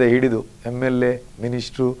ಪಿಯಿಂದ ಹಿಡಿದು MLA,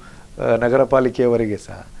 ಮಿನಿಸ್ಟ್ರು, ನಗರ ಪಾಲಿಕೆಯವರೆಗೆ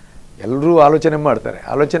ಸಹ ಎಲ್ಲರೂ ಆಲೋಚನೆ ಮಾಡ್ತಾರೆ.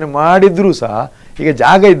 ಆಲೋಚನೆ ಮಾಡಿದ್ರೂ ಸಹ ಈಗ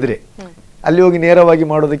ಜಾಗ ಇದ್ದರೆ ಅಲ್ಲಿ ಹೋಗಿ ನೇರವಾಗಿ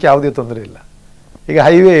ಮಾಡೋದಕ್ಕೆ ಯಾವುದೇ ತೊಂದರೆ ಇಲ್ಲ. ಈಗ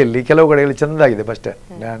ಹೈವೇಯಲ್ಲಿ ಕೆಲವು ಕಡೆಗಳಲ್ಲಿ ಚೆಂದಾಗಿದೆ ಬಸ್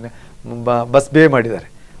ಸ್ಟ್ಯಾಂಡ್, ಬಸ್ ಬೇ ಮಾಡಿದ್ದಾರೆ,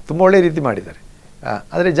 ತುಂಬ ಒಳ್ಳೆಯ ರೀತಿ ಮಾಡಿದ್ದಾರೆ.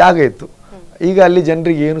 ಆದರೆ ಜಾಗ ಇತ್ತು. ಈಗ ಅಲ್ಲಿ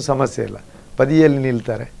ಜನರಿಗೆ ಏನು ಸಮಸ್ಯೆ ಇಲ್ಲ, ಬದಿಯಲ್ಲಿ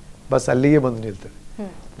ನಿಲ್ತಾರೆ, ಬಸ್ ಅಲ್ಲಿಗೆ ಬಂದು ನಿಲ್ತದೆ.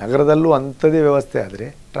 ನಗರದಲ್ಲೂ ಅಂಥದ್ದೇ ವ್ಯವಸ್ಥೆ ಆದರೆ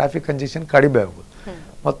ಟ್ರಾಫಿಕ್ ಕಂಜೆಷನ್ ಕಡಿಮೆ ಆಗ್ಬೋದು.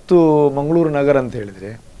 ಮತ್ತು ಮಂಗಳೂರು ನಗರ ಅಂತ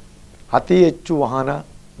ಹೇಳಿದರೆ ಅತಿ ಹೆಚ್ಚು ವಾಹನ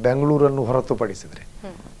ಬೆಂಗಳೂರನ್ನು ಹೊರತುಪಡಿಸಿದರೆ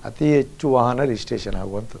ಅತಿ ಹೆಚ್ಚು ವಾಹನ ರಿಜಿಸ್ಟ್ರೇಷನ್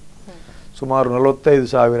ಆಗುವಂಥದ್ದು. ಸುಮಾರು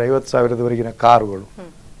 45,000 50,000ದವರೆಗಿನ ಕಾರುಗಳು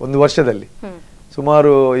ಒಂದು ವರ್ಷದಲ್ಲಿ,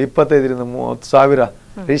 ಸುಮಾರು 25,000 ರಿಂದ 30,000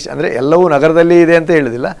 ಅಂದರೆ ಎಲ್ಲವೂ ನಗರದಲ್ಲಿ ಇದೆ ಅಂತ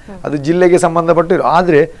ಹೇಳುದಿಲ್ಲ, ಅದು ಜಿಲ್ಲೆಗೆ ಸಂಬಂಧಪಟ್ಟಿರೋ.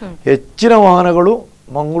 ಆದರೆ ಹೆಚ್ಚಿನ ವಾಹನಗಳು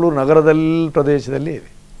ಮಂಗಳೂರು ನಗರದಲ್ಲಿ ಪ್ರದೇಶದಲ್ಲಿ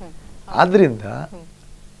ಇವೆ. ಆದ್ದರಿಂದ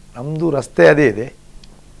ನಮ್ಮದು ರಸ್ತೆ ಅದೇ ಇದೆ,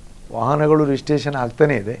 ವಾಹನಗಳು ರಿಜಿಸ್ಟ್ರೇಷನ್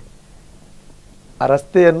ಆಗ್ತಾನೇ ಇದೆ. ಆ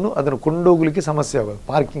ರಸ್ತೆಯನ್ನು ಅದನ್ನು ಕೊಂಡೋಗ್ಲಿಕ್ಕೆ ಸಮಸ್ಯೆ ಆಗೋದು,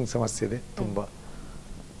 ಪಾರ್ಕಿಂಗ್ ಸಮಸ್ಯೆ ಇದೆ ತುಂಬ.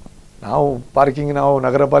 ನಾವು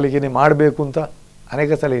ನಗರ ಪಾಲಿಕೆನೇ ಮಾಡಬೇಕು ಅಂತ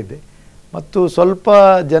ಅನೇಕ ಸಲ ಇದೆ, ಮತ್ತು ಸ್ವಲ್ಪ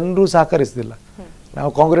ಜನರು ಸಹಕರಿಸುವುದಿಲ್ಲ. ನಾವು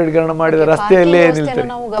ಕಾಂಕ್ರೀಟೀಕರಣ ಮಾಡಿದ ರಸ್ತೆಯಲ್ಲೇ ನಿಲ್ತಾರೆ.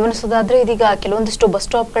 ನಾವು ಗಮನಿಸೋದಾದ್ರೆ ಇದೀಗ ಕೆಲವೊಂದಿಷ್ಟು ಬಸ್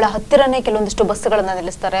ಸ್ಟಾಪ್ಗಳ ಹತ್ತಿರನೇ ಕೆಲವೊಂದಿಷ್ಟು ಬಸ್ಗಳನ್ನ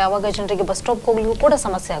ನಿಲ್ಲಿಸ್ತಾರೆ, ಆವಾಗ ಜನರಿಗೆ ಬಸ್ ಸ್ಟಾಪ್ ಹೋಗ್ಲಿಕ್ಕೂ ಕೂಡ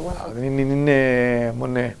ಸಮಸ್ಯೆ ಆಗುವಂಥದ್ದು.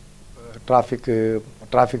 ಮೊನ್ನೆ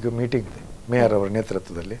ಟ್ರಾಫಿಕ್ ಮೀಟಿಂಗ್ ಇದೆ ಮೇಯರ್ ಅವರ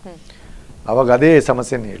ನೇತೃತ್ವದಲ್ಲಿ, ಅವಾಗ ಅದೇ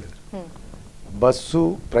ಸಮಸ್ಯೆಯನ್ನು ಹೇಳಿದರು. ಬಸ್ಸು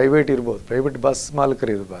ಪ್ರೈವೇಟ್ ಇರ್ಬೋದು, ಪ್ರೈವೇಟ್ ಬಸ್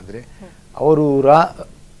ಮಾಲೀಕರು ಇರ್ಬೋದು, ಆದರೆ ಅವರು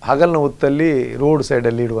ಹಗಲಿನ ಹೊತ್ತಲ್ಲಿ ರೋಡ್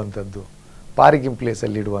ಸೈಡಲ್ಲಿ ಇಡುವಂಥದ್ದು, ಪಾರ್ಕಿಂಗ್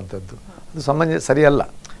ಪ್ಲೇಸಲ್ಲಿ ಇಡುವಂಥದ್ದು ಅದು ಸರಿಯಲ್ಲ.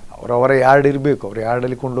 ಅವರವರ ಯಾರ್ಡ್ ಇರಬೇಕು, ಅವರ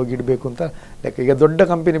ಯಾರ್ಡಲ್ಲಿ ಕೊಂಡೋಗಿ ಇಡಬೇಕು ಅಂತ ಲೆಕ್ಕ. ಈಗ ದೊಡ್ಡ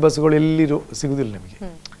ಕಂಪನಿ ಬಸ್ಸುಗಳು ಎಲ್ಲಿ ಸಿಗುವುದಿಲ್ಲ ನಮಗೆ,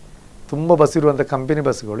 ತುಂಬ ಬಸ್ ಇರುವಂಥ ಕಂಪನಿ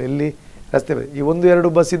ಬಸ್ಸುಗಳು ಎಲ್ಲಿ ರಸ್ತೆ ಈ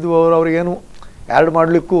 1-2 ಬಸ್ ಇದ್ದು ಅವರಿಗೇನು ಯಾರ್ಡ್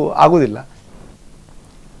ಮಾಡಲಿಕ್ಕೂ ಆಗೋದಿಲ್ಲ.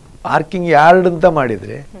 ಪಾರ್ಕಿಂಗ್ ಯಾರ್ಡ್ ಅಂತ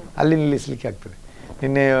ಮಾಡಿದರೆ ಅಲ್ಲಿ ನಿಲ್ಲಿಸಲಿಕ್ಕೆ ಆಗ್ತದೆ.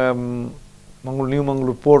 ನಿನ್ನೆ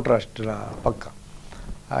ಮಂಗಳೂರು ಪೋರ್ಟ್ ರಾಷ್ಟ್ರ ಪಕ್ಕ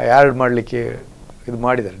ಯಾರ್ಡ್ ಮಾಡಲಿಕ್ಕೆ ಇದು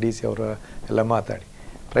ಮಾಡಿದ್ದಾರೆ, DC ಅವರು ಎಲ್ಲ ಮಾತಾಡಿ.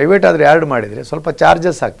 ಪ್ರೈವೇಟ್ ಆದರೆ ಯಾರ್ಡ್ ಮಾಡಿದರೆ ಸ್ವಲ್ಪ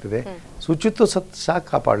ಚಾರ್ಜಸ್ ಆಗ್ತದೆ, ಶುಚಿತ್ವ ಸಹ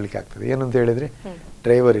ಕಾಪಾಡಲಿಕ್ಕೆ ಆಗ್ತದೆ. ಏನಂತ ಹೇಳಿದರೆ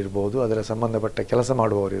ಡ್ರೈವರ್ ಇರ್ಬೋದು, ಅದರ ಸಂಬಂಧಪಟ್ಟ ಕೆಲಸ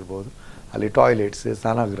ಮಾಡುವವರು ಇರ್ಬೋದು, ಅಲ್ಲಿ ಟಾಯ್ಲೆಟ್ಸ್,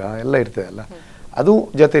 ಸ್ನಾನಗೃಹ ಎಲ್ಲ ಇರ್ತದೆ ಅಲ್ಲ, ಅದು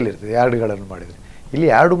ಜೊತೆಯಲ್ಲಿರ್ತದೆ ಯಾರ್ಡ್ಗಳನ್ನು ಮಾಡಿದರೆ. ಇಲ್ಲಿ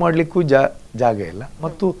ಯಾರ್ಡು ಮಾಡಲಿಕ್ಕೂ ಜಾಗ ಇಲ್ಲ,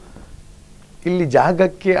 ಮತ್ತು ಇಲ್ಲಿ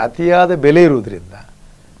ಜಾಗಕ್ಕೆ ಅತಿಯಾದ ಬೆಲೆ ಇರುವುದರಿಂದ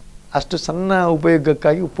ಅಷ್ಟು ಸಣ್ಣ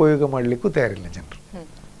ಉಪಯೋಗಕ್ಕಾಗಿ ಉಪಯೋಗ ಮಾಡಲಿಕ್ಕೂ ತಯಾರಿಲ್ಲ ಜನರು.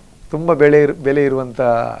 ತುಂಬ ಬೆಲೆ ಇರುವಂಥ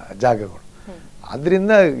ಜಾಗಗಳು.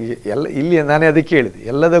 ಆದ್ದರಿಂದ ಇಲ್ಲಿ ನಾನೇ ಅದಕ್ಕೆ ಹೇಳಿದೆ,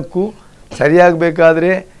 ಎಲ್ಲದಕ್ಕೂ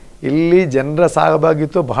ಸರಿಯಾಗಬೇಕಾದ್ರೆ ಇಲ್ಲಿ ಜನರ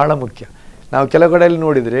ಸಹಭಾಗಿತ್ವ ಬಹಳ ಮುಖ್ಯ. ನಾವು ಕೆಲವು ಕಡೆಯಲ್ಲಿ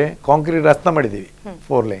ನೋಡಿದರೆ ಕಾಂಕ್ರೀಟ್ ರಸ್ತೆ ಮಾಡಿದ್ದೀವಿ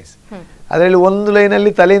 4 ಲೈನ್ಸ್, ಅದರಲ್ಲಿ 1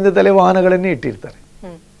 ಲೈನಲ್ಲಿ ತಲೆಯಿಂದ ತಲೆ ವಾಹನಗಳನ್ನೇ ಇಟ್ಟಿರ್ತಾರೆ.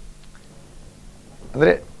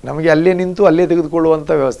 ಅಂದರೆ ನಮಗೆ ಅಲ್ಲೇ ನಿಂತು ಅಲ್ಲೇ ತೆಗೆದುಕೊಳ್ಳುವಂಥ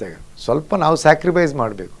ವ್ಯವಸ್ಥೆ. ಸ್ವಲ್ಪ ನಾವು ಸ್ಯಾಕ್ರಿಫೈಸ್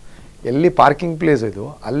ಮಾಡಬೇಕು. ಎಲ್ಲಿ ಪಾರ್ಕಿಂಗ್ ಪ್ಲೇಸ್ ಇದೋ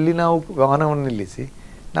ಅಲ್ಲಿ ನಾವು ವಾಹನವನ್ನು ನಿಲ್ಲಿಸಿ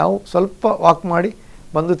ನಾವು ಸ್ವಲ್ಪ ವಾಕ್ ಮಾಡಿ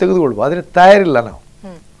ಬಂದು ತೆಗೆದುಕೊಳ್ಬೋದು. ಆದರೆ ತಯಾರಿಲ್ಲ ನಾವು.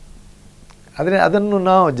 ಆದರೆ ಅದನ್ನು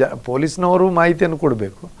ನಾವು ಪೊಲೀಸ್ನವರು ಮಾಹಿತಿಯನ್ನು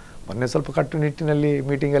ಕೊಡಬೇಕು. ಮೊನ್ನೆ ಸ್ವಲ್ಪ ಕಟ್ಟುನಿಟ್ಟಿನಲ್ಲಿ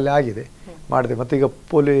ಮೀಟಿಂಗಲ್ಲಿ ಆಗಿದೆ, ಮಾಡಿದೆ. ಮತ್ತು ಈಗ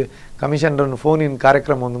ಕಮಿಷನರನ್ನು ಫೋನಿನ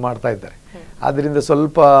ಕಾರ್ಯಕ್ರಮ ಒಂದು ಮಾಡ್ತಾ ಇದ್ದಾರೆ. ಆದ್ದರಿಂದ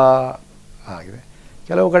ಸ್ವಲ್ಪ ಆಗಿದೆ.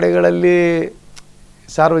 ಕೆಲವು ಕಡೆಗಳಲ್ಲಿ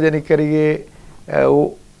ಸಾರ್ವಜನಿಕರಿಗೆ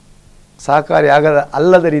ಸಹಕಾರಿ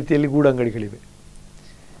ಅಲ್ಲದ ರೀತಿಯಲ್ಲಿ ಗೂಡಂಗಡಿಗಳಿವೆ.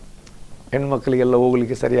 ಹೆಣ್ಮಕ್ಳಿಗೆಲ್ಲ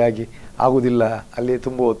ಹೋಗ್ಲಿಕ್ಕೆ ಸರಿಯಾಗಿ ಆಗುದಿಲ್ಲ. ಅಲ್ಲಿ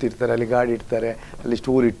ತುಂಬ ಹೊತ್ತಿರ್ತಾರೆ, ಅಲ್ಲಿ ಗಾಡಿ ಇಡ್ತಾರೆ, ಅಲ್ಲಿ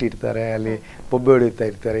ಸ್ಟೂಲ್ ಇಟ್ಟಿರ್ತಾರೆ, ಅಲ್ಲಿ ಬೊಬ್ಬೆ ಹೊಡಿತಾ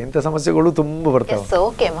ಇರ್ತಾರೆ. ಇಂಥ ಸಮಸ್ಯೆಗಳು ತುಂಬ ಬರ್ತವೆ.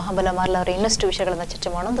 ಓಕೆ, ಮಹಾಬಲ ಮಾರ್ಲ ಅವರು ಇನ್ನಷ್ಟು ವಿಷಯಗಳನ್ನ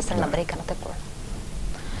ಚರ್ಚೆ ಮಾಡೋಣ. ಒಂದು ಸಣ್ಣ ಬ್ರೇಕ್ ಅನ್ನು ತಗೊಳ್ಳೋಣ.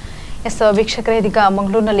 ವೀಕ್ಷಕರೇ, ಇದೀಗ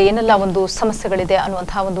ಮಂಗಳೂರಿನಲ್ಲಿ ಏನೆಲ್ಲ ಒಂದು ಸಮಸ್ಯೆಗಳಿದೆ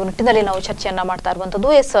ಅನ್ನುವಂತಹ ಒಂದು ನಿಟ್ಟಿನಲ್ಲಿ ನಾವು ಚರ್ಚೆಯನ್ನ ಮಾಡ್ತಾ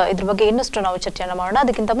ಇರುವಂತದ್ದು. ಇದ್ರ ಬಗ್ಗೆ ಇನ್ನಷ್ಟು ನಾವು ಚರ್ಚೆಯನ್ನ ಮಾಡೋಣ.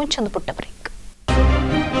 ಅದಕ್ಕಿಂತ ಮುಂಚೆ ಒಂದು ಪುಟ್ಟ ಬ್ರೇಕ್.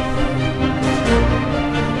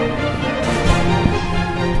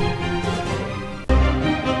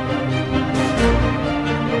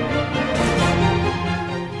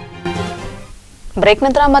 ಬ್ರೇಕ್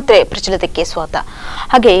ನಂತರ ಮತ್ತೆ ಪ್ರಚಲಿತಕ್ಕೆ ಸ್ವಾಗತ.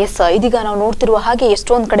 ಹಾಗೆ ಇದೀಗ ನಾವು ನೋಡ್ತಿರುವ ಹಾಗೆ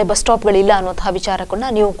ಎಷ್ಟೊಂದು ಕಡೆ ಬಸ್ ಸ್ಟಾಪ್ಗಳಿಲ್ಲ ಅನ್ನುವಂತಹ ವಿಚಾರಕ್ಕನ್ನ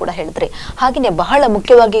ನೀವು ಕೂಡ ಹೇಳಿದ್ರಿ. ಹಾಗೆಯೇ ಬಹಳ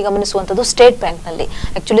ಮುಖ್ಯವಾಗಿ ಗಮನಿಸುವಂಥದ್ದು ಸ್ಟೇಟ್ ಬ್ಯಾಂಕ್ ನಲ್ಲಿ.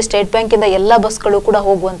 ಆಕ್ಚುಲಿ ಸ್ಟೇಟ್ ಬ್ಯಾಂಕ್ ಇಂದ ಎಲ್ಲಾ ಬಸ್ಗಳು ಕೂಡ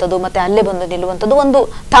ಹೋಗುವಂಥದ್ದು ಮತ್ತೆ ಅಲ್ಲೇ ಬಂದು ನಿಲ್ಲುವಂಥದ್ದು ಒಂದು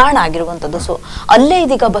ತಾಣ ಆಗಿರುವಂಥದ್ದು. ಸೊ ಅಲ್ಲೇ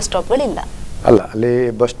ಇದೀಗ ಬಸ್ ಸ್ಟಾಪ್ಗಳಿಲ್ಲ. ಅಲ್ಲ, ಅಲ್ಲಿ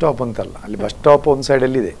ಬಸ್ ಸ್ಟಾಪ್ ಅಂತಲ್ಲ, ಅಲ್ಲಿ ಬಸ್ ಸ್ಟಾಪ್ ಒಂದು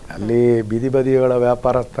ಸೈಡಲ್ಲಿ ಇದೆ. ಅಲ್ಲಿ ಬೀದಿ ಬದಿಗಳ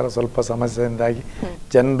ವ್ಯಾಪಾರಸ್ಥರ ಸ್ವಲ್ಪ ಸಮಸ್ಯೆಯಿಂದಾಗಿ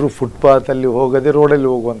ಜನರು ಫುಟ್ಪಾತ್ ಅಲ್ಲಿ ಹೋಗದೆ ರೋಡಲ್ಲಿ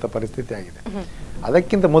ಹೋಗುವಂತ ಪರಿಸ್ಥಿತಿ ಆಗಿದೆ.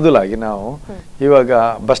 ಅದಕ್ಕಿಂತ ಮೊದಲಾಗಿ ನಾವು ಇವಾಗ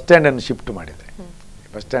ಬಸ್ ಸ್ಟ್ಯಾಂಡನ್ನು ಶಿಫ್ಟ್ ಮಾಡಿದರೆ,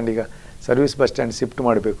 ಬಸ್ ಸ್ಟ್ಯಾಂಡ್ ಈಗ ಸರ್ವಿಸ್ ಬಸ್ ಸ್ಟ್ಯಾಂಡ್ ಶಿಫ್ಟ್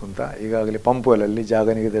ಮಾಡಬೇಕು ಅಂತ ಈಗಾಗಲೇ ಪಂಪುವಲಲ್ಲಿ ಜಾಗ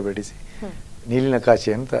ನಿಗದಿಪಡಿಸಿ ನೀಲಿನ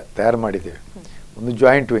ಕಾಶಿ ಅಂತ ತಯಾರು ಮಾಡಿದ್ದೇವೆ. ಒಂದು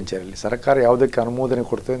ಜಾಯಿಂಟ್ ವೆಂಚರಲ್ಲಿ ಸರ್ಕಾರ ಯಾವುದಕ್ಕೆ ಅನುಮೋದನೆ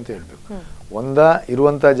ಕೊಡ್ತದೆ ಅಂತ ಹೇಳಬೇಕು.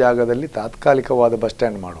 ಇರುವಂಥ ಜಾಗದಲ್ಲಿ ತಾತ್ಕಾಲಿಕವಾದ ಬಸ್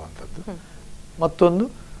ಸ್ಟ್ಯಾಂಡ್ ಮಾಡುವಂಥದ್ದು, ಮತ್ತೊಂದು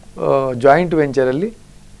ಜಾಯಿಂಟ್ ವೆಂಚರಲ್ಲಿ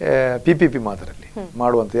PPP ಮಾದರಲ್ಲಿ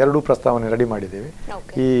ಮಾಡುವಂಥ ಎರಡೂ ಪ್ರಸ್ತಾವನೆ ರೆಡಿ ಮಾಡಿದ್ದೇವೆ.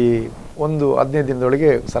 ಈ 15 ದಿನದೊಳಗೆ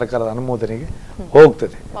ಸರ್ಕಾರದ ಅನುಮೋದನೆಗೆ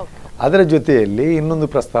ಹೋಗ್ತದೆ. ಅದರ ಜೊತೆಯಲ್ಲಿ ಇನ್ನೊಂದು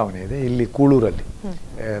ಪ್ರಸ್ತಾವನೆ ಇದೆ. ಇಲ್ಲಿ ಕೂಳೂರಲ್ಲಿ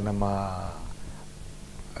ನಮ್ಮ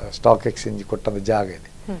ಸ್ಟಾಕ್ ಎಕ್ಸ್ಚೇಂಜ್ ಕೊಟ್ಟಂತ ಜಾಗ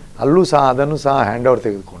ಇದೆ. ಅಲ್ಲೂ ಸಹ ಅದನ್ನು ಸಹ ಹ್ಯಾಂಡ್ ಓವರ್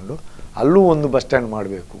ತೆಗೆದುಕೊಂಡು ಅಲ್ಲೂ ಒಂದು ಬಸ್ ಸ್ಟ್ಯಾಂಡ್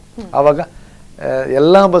ಮಾಡಬೇಕು. ಆವಾಗ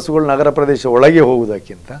ಎಲ್ಲ ಬಸ್ಸುಗಳು ನಗರ ಪ್ರದೇಶ ಒಳಗೆ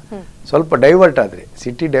ಹೋಗುವುದಕ್ಕಿಂತ ಸ್ವಲ್ಪ ಡೈವರ್ಟ್ ಆದರೆ,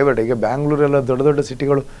 ಸಿಟಿ ಡೈವರ್ಟ್, ಈಗ ಬ್ಯಾಂಗ್ಳೂರೆಲ್ಲ ದೊಡ್ಡ ದೊಡ್ಡ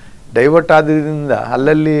ಸಿಟಿಗಳು ಡೈವರ್ಟ್ ಆದ್ರಿಂದ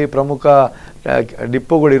ಅಲ್ಲಲ್ಲಿ ಪ್ರಮುಖ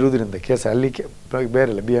ಡಿಪೋಗಳು ಇರುವುದರಿಂದ ಅಲ್ಲಿ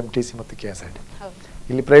ಬೇರೆ BMTC ಮತ್ತು KSRT,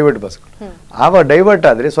 ಇಲ್ಲಿ ಪ್ರೈವೇಟ್ ಬಸ್ಗಳು, ಆವಾಗ ಡೈವರ್ಟ್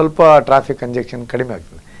ಆದರೆ ಸ್ವಲ್ಪ ಟ್ರಾಫಿಕ್ ಕಂಜೆಕ್ಷನ್ ಕಡಿಮೆ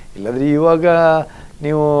ಆಗ್ತದೆ. ಇಲ್ಲದ್ರೆ ಇವಾಗ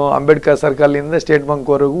ನೀವು ಅಂಬೇಡ್ಕರ್ ಸರ್ಕಲಿಂದ ಸ್ಟೇಟ್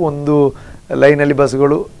ಬ್ಯಾಂಕ್ವರೆಗೂ ಒಂದು ಲೈನಲ್ಲಿ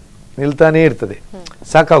ಬಸ್ಗಳು ನಿಲ್ತಾನೇ ಇರ್ತದೆ,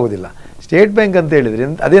 ಸಾಕಾಗುವುದಿಲ್ಲ. ಸ್ಟೇಟ್ ಬ್ಯಾಂಕ್ ಅಂತ ಹೇಳಿದ್ರೆ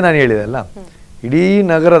ಅದೇ ನಾನು ಹೇಳಿದೆ ಅಲ್ಲ, ಇಡೀ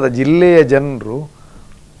ನಗರದ ಜಿಲ್ಲೆಯ ಜನರು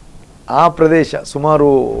ಆ ಪ್ರದೇಶ ಸುಮಾರು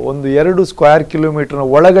 1-2 ಸ್ಕ್ವೇರ್ ಕಿಲೋಮೀಟರ್ನ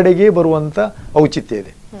ಒಳಗಡೆಗೆ ಬರುವಂಥ ಔಚಿತ್ಯ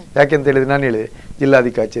ಇದೆ. ಯಾಕೆಂತ ಹೇಳಿದ್ರೆ ನಾನು ಹೇಳಿದೆ,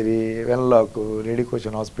 ಜಿಲ್ಲಾಧಿಕಾರಿ ಕಚೇರಿ, ವೆನ್ಲಾಕು,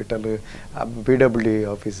 ರೆಡಿಕೋಷನ್ ಹಾಸ್ಪಿಟಲ್, PWD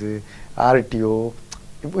ಆಫೀಸ್, RTO,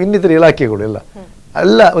 ಇನ್ನಿತರ ಇಲಾಖೆಗಳು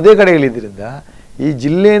ಎಲ್ಲ ಅದೇ ಕಡೆಗಳಿದ್ದರಿಂದ ಈ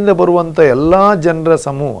ಜಿಲ್ಲೆಯಿಂದ ಬರುವಂಥ ಎಲ್ಲ ಜನರ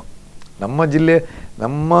ಸಮೂಹ, ನಮ್ಮ ಜಿಲ್ಲೆ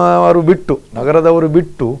ನಮ್ಮವರು ಬಿಟ್ಟು, ನಗರದವರು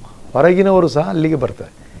ಬಿಟ್ಟು ಹೊರಗಿನವರು ಸಹ ಅಲ್ಲಿಗೆ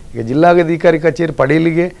ಬರ್ತಾರೆ. ಈಗ ಜಿಲ್ಲಾಧಿಕಾರಿ ಕಚೇರಿ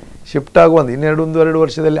ಪಡೀಲಿಗೆ ಶಿಫ್ಟ್ ಆಗುವಂಥ 1-2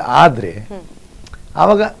 ವರ್ಷದಲ್ಲಿ ಆದರೆ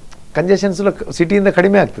ಆವಾಗ ಕಂಜೆಷನ್ಸ್ ಸಿಟಿಯಿಂದ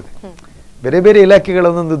ಕಡಿಮೆ ಆಗ್ತದೆ. ಬೇರೆ ಬೇರೆ ಇಲಾಖೆಗಳ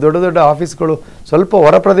ಒಂದೊಂದು ದೊಡ್ಡ ದೊಡ್ಡ ಆಫೀಸ್ಗಳು ಸ್ವಲ್ಪ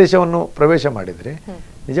ಹೊರ ಪ್ರದೇಶವನ್ನು ಪ್ರವೇಶ ಮಾಡಿದರೆ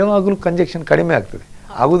ನಿಜವಾಗಲೂ ಕಂಜೆಕ್ಷನ್ ಕಡಿಮೆ ಆಗ್ತದೆ.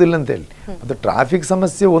 ಆಗುವುದಿಲ್ಲ ಅಂತ ಹೇಳಿ. ಮತ್ತು ಟ್ರಾಫಿಕ್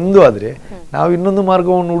ಸಮಸ್ಯೆ ಒಂದು ಆದರೆ ನಾವು ಇನ್ನೊಂದು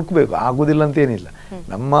ಮಾರ್ಗವನ್ನು ಹುಡುಕಬೇಕು, ಆಗುವುದಿಲ್ಲ ಅಂತ ಏನಿಲ್ಲ.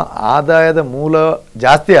 ನಮ್ಮ ಆದಾಯದ ಮೂಲ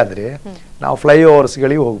ಜಾಸ್ತಿ ಆದರೆ ನಾವು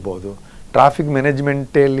ಫ್ಲೈಓವರ್ಸ್ಗಳಿಗೆ ಹೋಗ್ಬೋದು. ಟ್ರಾಫಿಕ್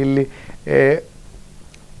ಮ್ಯಾನೇಜ್ಮೆಂಟಲ್ಲಿ ಇಲ್ಲಿ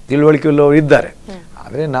ತಿಳುವಳಿಕೆ ಉಳ್ಳವರು ಇದ್ದಾರೆ.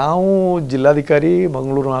 ಆದರೆ ನಾವು ಜಿಲ್ಲಾಧಿಕಾರಿ,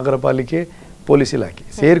 ಮಂಗಳೂರು ನಗರ ಪಾಲಿಕೆ, ಪೊಲೀಸ್ ಇಲಾಖೆ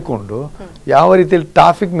ಸೇರಿಕೊಂಡು ಯಾವ ರೀತಿಯಲ್ಲಿ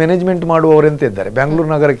ಟ್ರಾಫಿಕ್ ಮ್ಯಾನೇಜ್ಮೆಂಟ್ ಮಾಡುವವರಂತ ಇದ್ದಾರೆ. ಬೆಂಗಳೂರು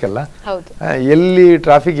ನಗರಕ್ಕೆಲ್ಲ ಎಲ್ಲಿ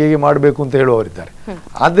ಟ್ರಾಫಿಕ್ ಹೇಗೆ ಮಾಡಬೇಕು ಅಂತ ಹೇಳುವವರಿದ್ದಾರೆ.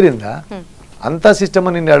 ಆದ್ರಿಂದ ಅಂಥ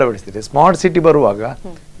ಸಿಸ್ಟಮನ್ನು ಇನ್ನು ಅಳವಡಿಸ್ತಿದೆ. ಸ್ಮಾರ್ಟ್ ಸಿಟಿ ಬರುವಾಗ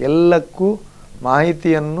ಎಲ್ಲಕ್ಕೂ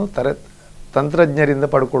ಮಾಹಿತಿಯನ್ನು ತಂತ್ರಜ್ಞರಿಂದ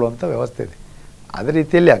ಪಡ್ಕೊಳ್ಳುವಂಥ ವ್ಯವಸ್ಥೆ ಇದೆ. ಅದೇ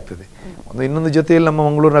ರೀತಿಯಲ್ಲಿ ಆಗ್ತದೆ. ಇನ್ನೊಂದು ಜೊತೆಯಲ್ಲಿ ನಮ್ಮ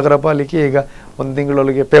ಮಂಗಳೂರು ನಗರ ಪಾಲಿಕೆ ಈಗ 1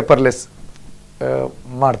 ತಿಂಗಳೊಳಗೆ ಪೇಪರ್ಲೆಸ್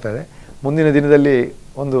ಮಾಡ್ತದೆ. ಮುಂದಿನ ದಿನದಲ್ಲಿ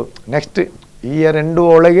ನೆಕ್ಸ್ಟ್ ಇಯರ್ ಎಂಡು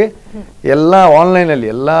ಒಳಗೆ ಎಲ್ಲ ಆನ್ಲೈನಲ್ಲಿ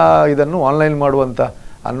ಎಲ್ಲ ಇದನ್ನು ಆನ್ಲೈನ್ ಮಾಡುವಂಥ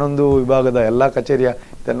 11 ವಿಭಾಗದ ಎಲ್ಲ ಕಚೇರಿಯ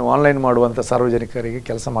ಇದನ್ನು ಆನ್ಲೈನ್ ಮಾಡುವಂಥ ಸಾರ್ವಜನಿಕರಿಗೆ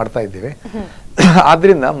ಕೆಲಸ ಮಾಡ್ತಾ ಇದ್ದೇವೆ.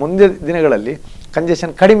 ಆದ್ದರಿಂದ ಮುಂದಿನ ದಿನಗಳಲ್ಲಿ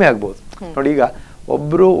ಕಂಜೆಷನ್ ಕಡಿಮೆ ಆಗ್ಬೋದು. ನೋಡಿ, ಈಗ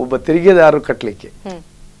ಒಬ್ಬ ತೆರಿಗೆದಾರರು ಕಟ್ಟಲಿಕ್ಕೆ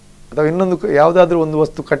ಅಥವಾ ಇನ್ನೊಂದು ಯಾವುದಾದ್ರೂ ಒಂದು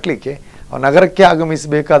ವಸ್ತು ಕಟ್ಟಲಿಕ್ಕೆ ನಗರಕ್ಕೆ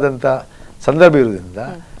ಆಗಮಿಸಬೇಕಾದಂಥ ಸಂದರ್ಭ ಇರೋದ್ರಿಂದ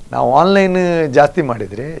ನಾವು ಆನ್ಲೈನ್ ಜಾಸ್ತಿ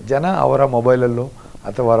ಮಾಡಿದರೆ ಜನ ಅವರ ಮೊಬೈಲಲ್ಲೋ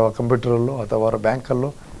ಅಥವಾ ಅವರ ಕಂಪ್ಯೂಟರಲ್ಲೋ ಅಥವಾ ಅವರ ಬ್ಯಾಂಕಲ್ಲೋ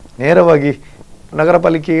ನೇರವಾಗಿ ನಗರ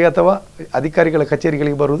ಪಾಲಿಕೆಗೆ ಅಥವಾ ಅಧಿಕಾರಿಗಳ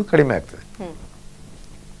ಕಚೇರಿಗಳಿಗೆ ಬರುವುದು ಕಡಿಮೆ ಆಗ್ತದೆ.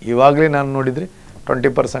 ಇವಾಗಲೇ ನಾನು ನೋಡಿದರೆ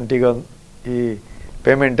 20% ಈಗ ಈ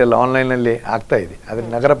ಪೇಮೆಂಟ್ ಎಲ್ಲ ಆನ್ಲೈನಲ್ಲಿ ಆಗ್ತಾ ಇದೆ. ಆದರೆ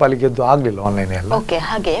ನಗರ ಪಾಲಿಕೆಯದ್ದು ಆಗಲಿಲ್ಲ ಆನ್ಲೈನ್ ಎಲ್ಲ. ಓಕೆ,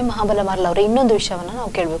 ಹಾಗೆ ಮಹಾಬಲ ಮಾರ್ಲ ಅವರೇ, ಇನ್ನೊಂದು ವಿಷಯವನ್ನು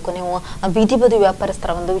ನಾವು ಕೇಳಬೇಕು. ನೀವು ಬೀದಿ ಬದಿ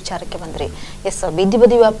ವ್ಯಾಪಾರಸ್ಥರ ಒಂದು ವಿಚಾರಕ್ಕೆ ಬಂದ್ರಿ. ಬೀದಿ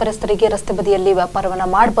ಬದಿ ವ್ಯಾಪಾರಸ್ಥರಿಗೆ ರಸ್ತೆ ಬದಿಯಲ್ಲಿ ವ್ಯಾಪಾರವನ್ನ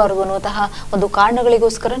ಮಾಡಬಾರದು ಅನ್ನುವಂತಹ ಒಂದು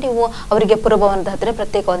ಕಾರಣಗಳಿಗೋಸ್ಕರ ನೀವು ಅವರಿಗೆ ಪುರಭವನದ ಹತ್ತಿರ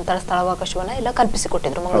ಪ್ರತ್ಯೇಕವಂತಹ ಸ್ಥಳಾವಕಾಶವನ್ನ ಎಲ್ಲ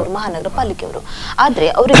ಕಲ್ಪಿಸಿಕೊಟ್ಟಿದ್ರು ಮಂಗಳೂರು ಮಹಾನಗರ ಪಾಲಿಕೆಯವರು. ಆದ್ರೆ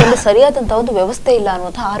ಅವರಿಗೆ ಅಲ್ಲಿ ಸರಿಯಾದಂತಹ ಒಂದು ವ್ಯವಸ್ಥೆ ಇಲ್ಲ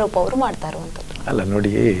ಅನ್ನುವಂತಹ ಆರೋಪ ಅವರು ಮಾಡ್ತಾ ಇರುವಂತದ್ದು. ಅಲ್ಲ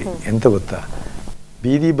ನೋಡಿ, ಎಂತ ಗೊತ್ತಾ,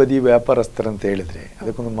 ಬೀದಿ ಬದಿ ವ್ಯಾಪಾರಸ್ಥರಂತ ಹೇಳಿದರೆ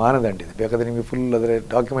ಅದಕ್ಕೊಂದು ಮಾನದಂಡ ಇದೆ. ಬೇಕಾದರೆ ನಿಮಗೆ ಫುಲ್ ಅದರ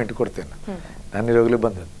ಡಾಕ್ಯುಮೆಂಟ್ ಕೊಡ್ತೇನೆ, ನಾನಿರೋಗಲೇ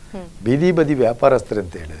ಬಂದದ್ದು. ಬೀದಿ ಬದಿ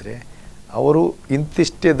ವ್ಯಾಪಾರಸ್ಥರಂತ ಹೇಳಿದರೆ ಅವರು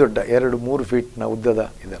ಇಂತಿಷ್ಟೇ ದೊಡ್ಡ 2-3 ಫೀಟ್ನ ಉದ್ದದ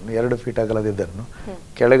ಇದನ್ನು 2 ಫೀಟ್ ಅಗಲದ ಇದನ್ನು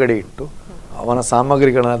ಕೆಳಗಡೆ ಇಟ್ಟು ಅವನ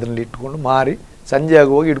ಸಾಮಗ್ರಿಗಳನ್ನ ಅದರಲ್ಲಿ ಇಟ್ಕೊಂಡು ಮಾರಿ ಸಂಜೆ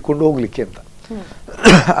ಆಗುವಾಗ ಇಟ್ಕೊಂಡು ಹೋಗ್ಲಿಕ್ಕೆ ಅಂತ.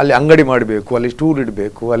 ಅಲ್ಲಿ ಅಂಗಡಿ ಮಾಡಬೇಕು, ಅಲ್ಲಿ ಸ್ಟೂಲ್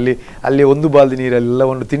ಇಡಬೇಕು, ಅಲ್ಲಿ ಒಂದು ಬಾಲ್ದಿ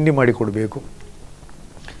ನೀರೆಲ್ಲವನ್ನು ತಿಂಡಿ ಮಾಡಿ ಕೊಡಬೇಕು.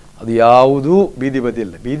 ಅದು ಯಾವುದೂ ಬೀದಿ ಬದಿ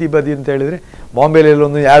ಇಲ್ಲ. ಬೀದಿ ಬದಿ ಅಂತ ಹೇಳಿದರೆ ಬಾಂಬೆಲೆಲ್ಲ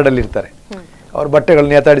ಒಂದು ಯಾರ್ಡಲ್ಲಿ ಇರ್ತಾರೆ, ಅವ್ರ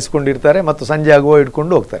ಬಟ್ಟೆಗಳನ್ನ ನೇತಾಡಿಸ್ಕೊಂಡಿರ್ತಾರೆ ಮತ್ತು ಸಂಜೆ ಆಗುವ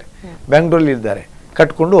ಇಟ್ಕೊಂಡು ಹೋಗ್ತಾರೆ. ಬೆಂಗಳೂರಲ್ಲಿ ಇದ್ದಾರೆ,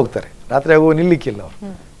 ಕಟ್ಕೊಂಡು ಹೋಗ್ತಾರೆ, ರಾತ್ರಿ ಆಗುವ ನಿಲ್ಲಿಕ್ಕಿಲ್ಲ ಅವರು.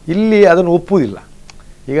 ಇಲ್ಲಿ ಅದನ್ನು ಒಪ್ಪುವುದಿಲ್ಲ.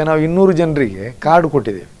 ಈಗ ನಾವು 200 ಜನರಿಗೆ ಕಾರ್ಡ್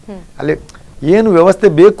ಕೊಟ್ಟಿದ್ದೇವೆ, ಅಲ್ಲಿ ಏನು ವ್ಯವಸ್ಥೆ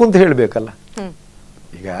ಬೇಕು ಅಂತ ಹೇಳಬೇಕಲ್ಲ.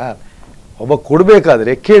 ಈಗ ಒಬ್ಬ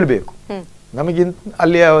ಕೊಡಬೇಕಾದ್ರೆ ಕೇಳಬೇಕು, ನಮಗೆ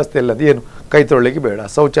ಅಲ್ಲಿ ವ್ಯವಸ್ಥೆ ಇಲ್ಲ, ಅದು ಏನು ಕೈ ತೊಳ್ಳಿಕ್ಕೆ ಬೇಡ,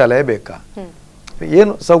 ಶೌಚಾಲಯ ಬೇಕಾ,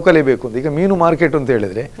 ಏನು ಸೌಕರ್ಯ ಬೇಕು ಅಂತ. ಈಗ ಮೀನು ಮಾರ್ಕೆಟ್ ಅಂತ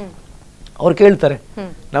ಹೇಳಿದ್ರೆ ಅವ್ರು ಕೇಳ್ತಾರೆ,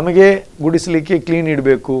 ನಮಗೆ ಗುಡಿಸಲಿಕ್ಕೆ ಕ್ಲೀನ್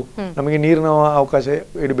ಇಡಬೇಕು, ನಮಗೆ ನೀರಿನ ಅವಕಾಶ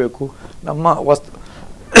ಇಡಬೇಕು, ನಮ್ಮ ವಸ್ತು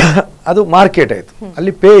ಅದು ಮಾರ್ಕೆಟ್ ಆಯಿತು,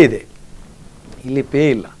 ಅಲ್ಲಿ ಪೇ ಇದೆ, ಇಲ್ಲಿ ಪೇ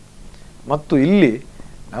ಇಲ್ಲ. ಮತ್ತು ಇಲ್ಲಿ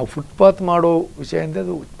ನಾವು ಫುಟ್ಪಾತ್ ಮಾಡೋ ವಿಷಯ ಅಂದರೆ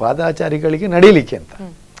ಅದು ಪಾದಾಚಾರಿಗಳಿಗೆ ನಡೀಲಿಕ್ಕೆ ಅಂತ.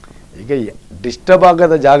 ಈಗ ಡಿಸ್ಟರ್ಬ್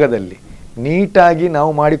ಆಗದ ಜಾಗದಲ್ಲಿ ನೀಟಾಗಿ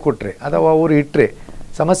ನಾವು ಮಾಡಿಕೊಟ್ರೆ ಅಥವಾ ಅವರು ಇಟ್ಟರೆ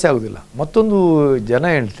ಸಮಸ್ಯೆ ಆಗೋದಿಲ್ಲ. ಮತ್ತೊಂದು ಜನ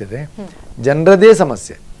ಹೇಳ್ತಿದೆ, ಜನರದೇ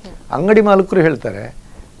ಸಮಸ್ಯೆ. ಅಂಗಡಿ ಮಾಲೀಕರು ಹೇಳ್ತಾರೆ,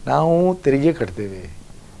 ನಾವು ತೆರಿಗೆ ಕಟ್ತೇವೆ,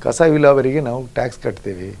 ಕಸ ವಿಲೇವಾರಿಗೆ ನಾವು ಟ್ಯಾಕ್ಸ್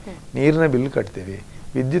ಕಟ್ತೇವೆ, ನೀರಿನ ಬಿಲ್ ಕಟ್ತೇವೆ,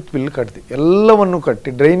 ವಿದ್ಯುತ್ ಬಿಲ್ ಕಟ್ತೀವಿ, ಎಲ್ಲವನ್ನು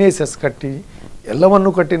ಕಟ್ಟಿ ಡ್ರೈನೇಜಸ್ ಕಟ್ಟಿ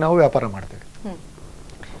ಎಲ್ಲವನ್ನು ಕಟ್ಟಿ ನಾವು ವ್ಯಾಪಾರ ಮಾಡ್ತೇವೆ.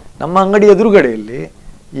 ನಮ್ಮ ಅಂಗಡಿ ಎದುರುಗಡೆಯಲ್ಲಿ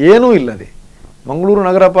ಏನೂ ಇಲ್ಲದೆ ಮಂಗಳೂರು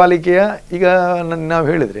ನಗರ ಪಾಲಿಕೆಯ ಈಗ ನಾವು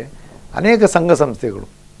ಹೇಳಿದರೆ ಅನೇಕ ಸಂಘ ಸಂಸ್ಥೆಗಳು,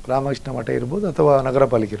 ರಾಮಕೃಷ್ಣ ಮಠ ಇರ್ಬೋದು ಅಥವಾ ನಗರ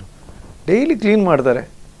ಪಾಲಿಕೆ ಇರ್ಬೋದು, ಡೈಲಿ ಕ್ಲೀನ್ ಮಾಡ್ತಾರೆ.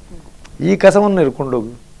 ಈ ಕಸವನ್ನು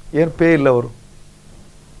ಹಿಡ್ಕೊಂಡೋಗಿ ಏನು ಪೇ ಇಲ್ಲ ಅವರು.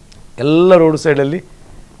 ಎಲ್ಲ ರೋಡ್ ಸೈಡಲ್ಲಿ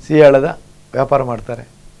ಸಿಯಾಳದ ವ್ಯಾಪಾರ ಮಾಡ್ತಾರೆ.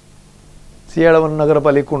 ಸಿಯಾಳವನ್ನು ನಗರ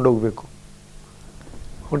ಪಾಲಿಕೆ ಕೊಂಡೋಗಬೇಕು.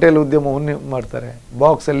 ಹೋಟೆಲ್ ಉದ್ಯಮವನ್ನು ಮಾಡ್ತಾರೆ.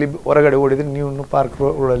 ಬಾಕ್ಸಲ್ಲಿ ಹೊರಗಡೆ ಓಡಿದರೆ ನೀವು ಪಾರ್ಕ್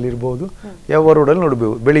ರೋಡಲ್ಲಿ ಇರ್ಬೋದು, ಯಾವ ರೋಡಲ್ಲಿ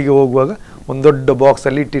ನೋಡ್ಬೋದು. ಬೆಳಿಗ್ಗೆ ಹೋಗುವಾಗ ಒಂದು ದೊಡ್ಡ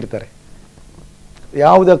ಬಾಕ್ಸಲ್ಲಿ ಇಟ್ಟಿರ್ತಾರೆ.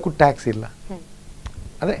 ಯಾವುದಕ್ಕೂ ಟ್ಯಾಕ್ಸ್ ಇಲ್ಲ.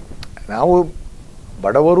 ಅದೇ ನಾವು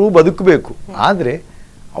ಬಡವರು ಬದುಕಬೇಕು, ಆದರೆ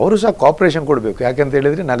ಅವರು ಸಹ ಕಾಪರೇಷನ್ ಕೊಡಬೇಕು. ಯಾಕೆಂತ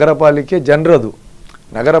ಹೇಳಿದರೆ ನಗರ ಪಾಲಿಕೆ ಜನರದು,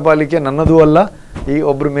 ನಗರ ಪಾಲಿಕೆ ನನ್ನದೂ ಅಲ್ಲ, ಈ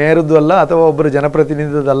ಒಬ್ಬರು ಮೇಯರದ್ದು ಅಲ್ಲ ಅಥವಾ ಒಬ್ಬರು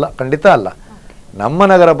ಜನಪ್ರತಿನಿಧಿದಲ್ಲ, ಖಂಡಿತ ಅಲ್ಲ. ನಮ್ಮ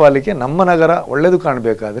ನಗರ ಪಾಲಿಕೆ, ನಮ್ಮ ನಗರ ಒಳ್ಳೆಯದು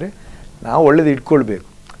ಕಾಣಬೇಕಾದ್ರೆ ನಾವು ಒಳ್ಳೇದು ಇಟ್ಕೊಳ್ಬೇಕು.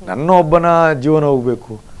 ನನ್ನ ಒಬ್ಬನ ಜೀವನ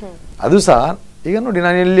ಹೋಗಬೇಕು. ಅದು ಸಹ ಈಗ ನೋಡಿ,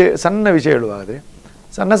 ನಾನು ಇಲ್ಲಿ ಸಣ್ಣ ವಿಷಯ ಹೇಳುವಾದರೆ,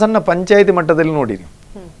 ಸಣ್ಣ ಸಣ್ಣ ಪಂಚಾಯಿತಿ ಮಟ್ಟದಲ್ಲಿ ನೋಡಿ, ನೀವು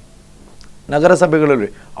ನಗರಸಭೆಗಳಲ್ಲಿ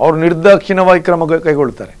ಅವರು ನಿರ್ದಾಕ್ಷಿಣ್ಯವಾಗಿ ಕ್ರಮ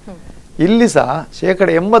ಕೈಗೊಳ್ತಾರೆ. ಇಲ್ಲಿ ಸಹ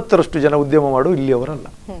 80% ಜನ ಉದ್ಯಮ ಮಾಡು ಇಲ್ಲಿಯವರಲ್ಲ.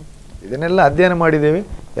 ಇದನ್ನೆಲ್ಲ ಅಧ್ಯಯನ ಮಾಡಿದ್ದೇವೆ,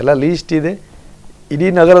 ಎಲ್ಲ ಲೀಸ್ಟ್ ಇದೆ. ಇಡೀ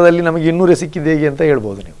ನಗರದಲ್ಲಿ ನಮಗೆ 200 ಸಿಕ್ಕಿದೆ ಹೇಗೆ ಅಂತ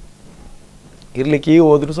ಹೇಳ್ಬೋದು ನೀವು. ಇರ್ಲಿಕ್ಕೆ ಈಗ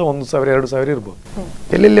ಹೋದ್ರು ಸಹ 1,000-2,000 ಇರ್ಬೋದು.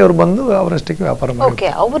 ಎಲ್ಲೆಲ್ಲಿ ಅವರು ಬಂದು ಅವರಷ್ಟಕ್ಕೆ ವ್ಯಾಪಾರ ಮಾಡಿ.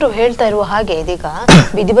 ಅವರು ಹೇಳ್ತಾ ಇರುವ ಹಾಗೆ, ಇದೀಗ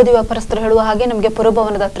ಬೀದಿ ಬದಿ ವ್ಯಾಪಾರಸ್ಥರು ಹೇಳುವ ಹಾಗೆ ನಮಗೆ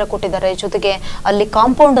ಪುರಭವನದ ಹತ್ರ ಕೊಟ್ಟಿದ್ದಾರೆ, ಜೊತೆಗೆ ಅಲ್ಲಿ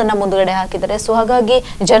ಕಾಂಪೌಂಡ್ ಅನ್ನ ಮುಂದುಗಡೆ ಹಾಕಿದ್ದಾರೆ. ಸೊ ಹಾಗಾಗಿ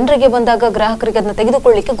ಜನರಿಗೆ ಬಂದಾಗ ಗ್ರಾಹಕರಿಗೆ ಅದನ್ನ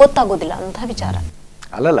ತೆಗೆದುಕೊಳ್ಳಿಕ್ಕೆ ಗೊತ್ತಾಗೋದಿಲ್ಲ ಅಂತ ವಿಚಾರ.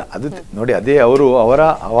 ಅಲ್ಲಲ್ಲ, ಅದು ನೋಡಿ, ಅದೇ ಅವರು ಅವರ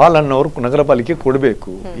ಅಹವಾಲನ್ನು ಅವರು ನಗರ ಪಾಲಿಕೆ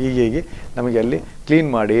ಕೊಡಬೇಕು. ಹೀಗೆ ನಮಗೆ ಅಲ್ಲಿ ಕ್ಲೀನ್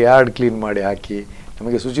ಮಾಡಿ, ಯಾರ್ಡ್ ಕ್ಲೀನ್ ಮಾಡಿ ಹಾಕಿ,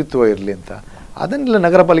 ನಮಗೆ ಶುಚಿತ್ವ ಇರಲಿ ಅಂತ. ಅದನ್ನೆಲ್ಲ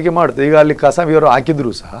ನಗರ ಪಾಲಿಕೆ ಮಾಡುತ್ತೆ. ಈಗ ಅಲ್ಲಿ ಕಸವಿಯವರು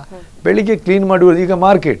ಹಾಕಿದ್ರು ಸಹ ಬೆಳಿಗ್ಗೆ ಕ್ಲೀನ್ ಮಾಡುವುದು. ಈಗ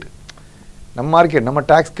ಮಾರ್ಕೆಟ್, ನಮ್ಮ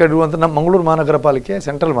ಟ್ಯಾಕ್ಸ್ ಕಟ್ಟುವಂಥ ನಮ್ಮ ಮಂಗಳೂರು ಮಹಾನಗರ ಪಾಲಿಕೆ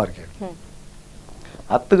ಸೆಂಟ್ರಲ್ ಮಾರ್ಕೆಟ್,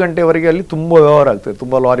 10 ಗಂಟೆವರೆಗೆ ಅಲ್ಲಿ ತುಂಬ ವ್ಯವಹಾರ ಆಗ್ತದೆ.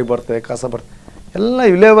 ತುಂಬ ಲಾರಿ ಬರ್ತದೆ, ಕಸ ಬರ್ತದೆ, ಎಲ್ಲ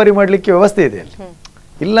ವಿಲೇವಾರಿ ಮಾಡಲಿಕ್ಕೆ ವ್ಯವಸ್ಥೆ ಇದೆ ಅಲ್ಲಿ,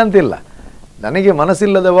 ಇಲ್ಲಂತಿಲ್ಲ. ನನಗೆ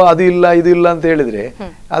ಮನಸ್ಸಿಲ್ಲದವ ಅದು ಇಲ್ಲ ಇದು ಇಲ್ಲ ಅಂತ ಹೇಳಿದರೆ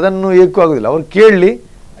ಅದನ್ನು ಏಕೂ ಆಗೋದಿಲ್ಲ. ಅವ್ರು ಕೇಳಲಿ,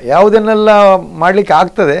 ಯಾವುದನ್ನೆಲ್ಲ ಮಾಡಲಿಕ್ಕೆ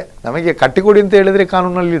ಆಗ್ತದೆ. ನಮಗೆ ಕಟ್ಟಿಕೊಡಿ ಅಂತ ಹೇಳಿದರೆ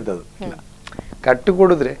ಕಾನೂನಲ್ಲಿ ಇದ್ದದು ಇಲ್ಲ.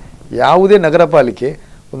 ಕಟ್ಟಿಕೊಡಿದ್ರೆ ಯಾವುದೇ ನಗರ ಪಾಲಿಕೆ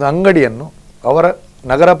ಒಂದು ಅಂಗಡಿಯನ್ನು ಅವರ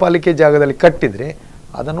ನಗರ ಪಾಲಿಕೆ ಜಾಗದಲ್ಲಿ ಕಟ್ಟಿದರೆ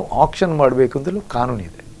ಅದನ್ನು ಆಕ್ಷನ್ ಮಾಡಬೇಕು ಅಂತಲೂ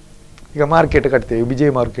ಕಾನೂನಿದೆ. ಈಗ ಮಾರ್ಕೆಟ್ ಕಟ್ತೇವೆ,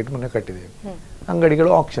 ವಿಜಯ್ ಮಾರ್ಕೆಟ್ ಮೊನ್ನೆ ಕಟ್ಟಿದ್ದೇವೆ,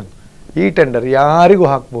 ಅಂಗಡಿಗಳು ಆಕ್ಷನ್, ಈ ಟೆಂಡರ್ ಯಾರಿಗೂ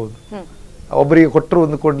ಹಾಕ್ಬೋದು, ಒಬ್ಬರಿಗೆ ಕೊಟ್ಟರು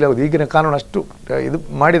ಒಂದು ಕೊಡಲಿ ಆಗೋದು. ಈಗಿನ ಕಾನೂನು ಅಷ್ಟು ಇದು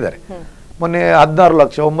ಮಾಡಿದ್ದಾರೆ. ಮೊನ್ನೆ 16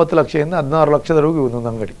 ಲಕ್ಷ 9 ಲಕ್ಷದಿಂದ 16 ಲಕ್ಷದವರೆಗೂ ಒಂದೊಂದು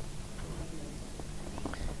ಅಂಗಡಿ.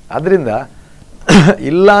 ಅದರಿಂದ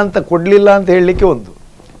ಇಲ್ಲ ಅಂತ ಕೊಡಲಿಲ್ಲ ಅಂತ ಹೇಳಲಿಕ್ಕೆ ಒಂದು,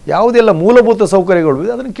 ಯಾವುದೆಲ್ಲ ಮೂಲಭೂತ ಸೌಕರ್ಯಗಳು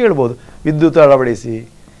ಅದನ್ನು ಕೇಳ್ಬೋದು. ವಿದ್ಯುತ್ ಅಳವಡಿಸಿ,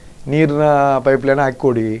 ನೀರಿನ ಪೈಪ್ಲೈನ್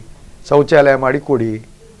ಹಾಕಿಕೊಡಿ, ಶೌಚಾಲಯ ಮಾಡಿ ಕೊಡಿ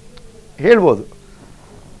ಹೇಳ್ಬೋದು.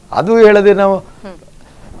 ಅದು ಹೇಳದೆ ನಾವು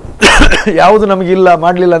ಯಾವುದು ನಮಗಿಲ್ಲ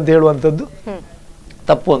ಮಾಡಲಿಲ್ಲ ಅಂತ ಹೇಳುವಂಥದ್ದು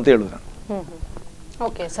ತಪ್ಪು ಅಂತ ಹೇಳುದು ನಾನು.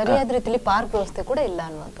 ಸರಿಯಾದ ರೀತಿಯಲ್ಲಿ ಪಾರ್ಕ್ ವ್ಯವಸ್ಥೆ ಕೂಡ ಇಲ್ಲ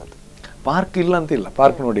ಅನ್ನುವಂಥದ್ದು. ಪಾರ್ಕ್ ಇಲ್ಲ ಅಂತ ಇಲ್ಲ.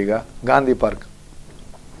 ಪಾರ್ಕ್ ನೋಡಿ, ಈಗ ಗಾಂಧಿ ಪಾರ್ಕ್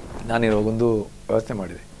ನಾನಿರುವಾಗ ಒಂದು ವ್ಯವಸ್ಥೆ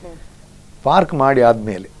ಮಾಡಿದೆ. ಪಾರ್ಕ್ ಮಾಡಿ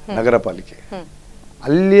ಆದಮೇಲೆ ನಗರ ಪಾಲಿಕೆ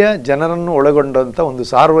ಅಲ್ಲಿಯ ಜನರನ್ನು ಒಳಗೊಂಡಂಥ ಒಂದು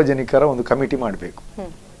ಸಾರ್ವಜನಿಕರ ಒಂದು ಕಮಿಟಿ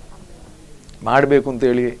ಮಾಡಬೇಕು ಅಂತ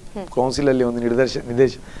ಹೇಳಿ ಕೌನ್ಸಿಲಲ್ಲಿ ಒಂದು ನಿರ್ದೇಶನ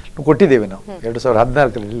ಕೊಟ್ಟಿದ್ದೇವೆ ನಾವು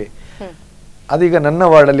 2014ರಲ್ಲಿ. ಅದೀಗ ನನ್ನ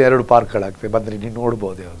ವಾರ್ಡಲ್ಲಿ 2 ಪಾರ್ಕ್ಗಳಾಗ್ತದೆ, ಬಂದರೆ ನೀವು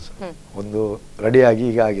ನೋಡ್ಬೋದು. ಒಂದು ರೆಡಿಯಾಗಿ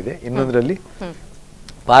ಈಗ ಆಗಿದೆ, ಇನ್ನೊಂದರಲ್ಲಿ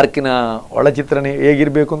ಪಾರ್ಕಿನ ಒಳಚಿತ್ರಣ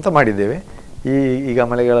ಹೇಗಿರಬೇಕು ಅಂತ ಮಾಡಿದ್ದೇವೆ. ಈಗ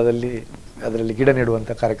ಮಳೆಗಾಲದಲ್ಲಿ ಅದರಲ್ಲಿ ಗಿಡ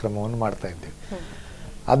ನೆಡುವಂಥ ಕಾರ್ಯಕ್ರಮವನ್ನು ಮಾಡ್ತಾ ಇದ್ದೇವೆ.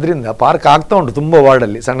 ಅದರಿಂದ ಪಾರ್ಕ್ ಆಗ್ತಾ ಉಂಟು ತುಂಬ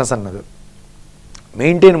ವಾರ್ಡಲ್ಲಿ, ಸಣ್ಣ ಸಣ್ಣದು.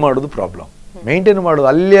 ಮೇಂಟೈನ್ ಮಾಡೋದು ಪ್ರಾಬ್ಲಮ್. ಮೇಂಟೈನ್ ಮಾಡೋದು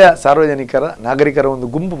ಅಲ್ಲಿಯ ಸಾರ್ವಜನಿಕರ ನಾಗರಿಕರ ಒಂದು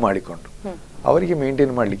ಗುಂಪು ಮಾಡಿಕೊಂಡು ಅವರಿಗೆ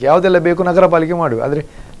ಮೇಂಟೈನ್ ಮಾಡಲಿಕ್ಕೆ ಯಾವುದೆಲ್ಲ ಬೇಕು ನಗರ ಪಾಲಿಕೆ ಮಾಡುವ. ಆದರೆ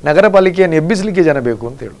ನಗರ ಪಾಲಿಕೆಯನ್ನು ಎಬ್ಬಿಸಲಿಕ್ಕೆ ಜನ ಬೇಕು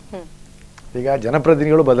ಅಂತ ಹೇಳು. ಈಗ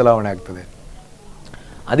ಜನಪ್ರತಿನಿಧಿಗಳು ಬದಲಾವಣೆ ಆಗ್ತದೆ,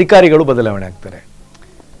 ಅಧಿಕಾರಿಗಳು ಬದಲಾವಣೆ ಆಗ್ತಾರೆ,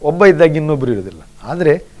 ಒಬ್ಬ ಇದ್ದಾಗ ಇನ್ನೊಬ್ರು ಇರೋದಿಲ್ಲ.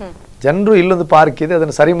 ಆದರೆ ಜನರು ಇಲ್ಲೊಂದು ಪಾರ್ಕ್ ಇದೆ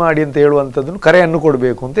ಅದನ್ನು ಸರಿ ಮಾಡಿ ಅಂತ ಹೇಳುವಂಥದ್ದನ್ನು ಕರೆಯನ್ನು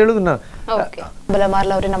ಕೊಡಬೇಕು ಅಂತ ಹೇಳುದು.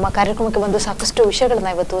 ಬಲಮಾರ್ಲ ಅವರೇ, ನಮ್ಮ ಕಾರ್ಯಕ್ರಮಕ್ಕೆ ಬಂದು ಸಾಕಷ್ಟು ವಿಷಯಗಳನ್ನ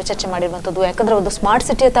ಇವತ್ತು ಚರ್ಚೆ ಮಾಡಿರುವಂಥದ್ದು. ಯಾಕಂದ್ರೆ ಒಂದು ಸ್ಮಾರ್ಟ್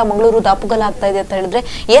ಸಿಟಿ ಅಂತ ಮಂಗಳೂರು ದಾಪುಗಾಲ ಆಗ್ತಾ ಇದೆ ಅಂತ ಹೇಳಿದ್ರೆ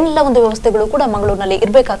ಏನೆಲ್ಲ ಒಂದು ವ್ಯವಸ್ಥೆಗಳು ಕೂಡ ಮಂಗಳೂರಿನಲ್ಲಿ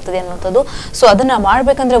ಇರಬೇಕಾಗ್ತದೆ ಅನ್ನುವಂಥದ್ದು. ಸೊ ಅದನ್ನ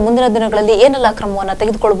ಮಾಡ್ಬೇಕಂದ್ರೆ ಮುಂದಿನ ದಿನಗಳಲ್ಲಿ ಏನೆಲ್ಲ ಕ್ರಮವನ್ನ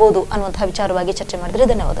ತೆಗೆದುಕೊಳ್ಬಹುದು ಅನ್ನುವಂತಹ ವಿಚಾರವಾಗಿ ಚರ್ಚೆ ಮಾಡಿದ್ರೆ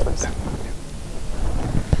ಧನ್ಯವಾದಗಳು ಸರ್.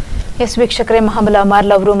 ಎಸ್ ವೀಕ್ಷಕರೇ, ಮಹಾಬಲ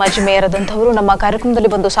ಮಾರ್ಲ ಅವರು ಮಾಜಿ ಮೇಯರ್ ಆದಂಥವರು ನಮ್ಮ ಕಾರ್ಯಕ್ರಮದಲ್ಲಿ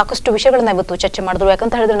ಬಂದು ಸಾಕಷ್ಟು ವಿಷಯಗಳನ್ನ ಇವತ್ತು ಚರ್ಚೆ ಮಾಡಿದ್ರು.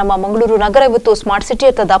 ಯಾಕಂತ ಹೇಳಿದ್ರೆ ನಮ್ಮ ಮಂಗಳೂರು ನಗರ ಇವತ್ತು ಸ್ಮಾರ್ಟ್ ಸಿಟಿ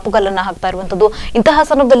ಅಂತ ದಾಪುಗಾಲನ್ನ ಹಾಕ್ತಾ ಇರುವಂತದ್ದು. ಇಂತಹ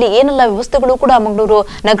ಸಂದರ್ಭದಲ್ಲಿ ಏನೆಲ್ಲ ವ್ಯವಸ್ಥೆಗಳು ಕೂಡ ಮಂಗಳೂರು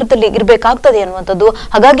ನಗರದಲ್ಲಿ ಇರಬೇಕಾಗ್ತದೆ ಅನ್ನುವಂಥದ್ದು.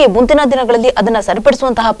 ಹಾಗಾಗಿ ಮುಂದಿನ ದಿನಗಳಲ್ಲಿ ಅದನ್ನ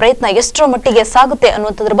ಸರಿಪಡಿಸುವಂತಹ ಪ್ರಯತ್ನ ಎಷ್ಟರ ಮಟ್ಟಿಗೆ ಸಾಗುತ್ತೆ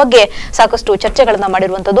ಅನ್ನುವಂಥದ್ರ ಬಗ್ಗೆ ಸಾಕಷ್ಟು ಚರ್ಚೆಗಳನ್ನ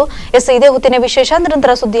ಮಾಡಿರುವಂತದ್ದು. ಎಸ್, ಇದೇ ಹೊತ್ತಿನ ವಿಶೇಷ.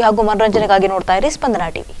 ನಿರಂತರ ಸುದ್ದಿ ಹಾಗೂ ಮನೋರಂಜನೆಗಾಗಿ ನೋಡ್ತಾ ಇರಿ ಸ್ಪಂದನ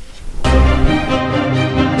ಟಿವಿ.